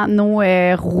évidemment, nos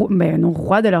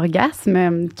rois de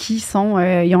l'orgasme qui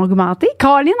ils ont augmenté.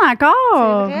 Colline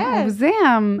encore! C'est vrai. On vous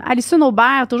aime. Alison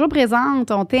Aubert, toujours présente.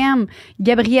 On t'aime.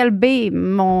 Gabrielle B,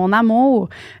 mon amour.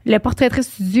 Le Portraitrise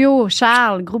Studio,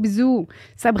 Charles, gros bisous.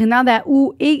 Sabrina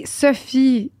Daou et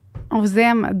Sophie. On vous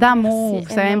aime d'amour. Merci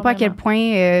vous savez même pas à quel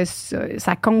point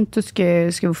ça compte tout ce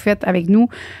que vous faites avec nous.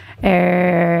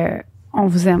 On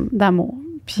vous aime d'amour.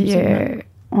 Puis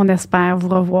on espère vous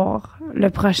revoir le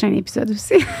prochain épisode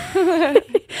aussi.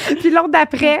 Puis l'autre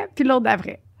d'après.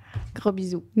 Gros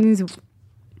bisous. Bisous.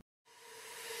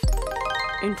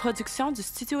 Une production du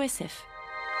Studio SF.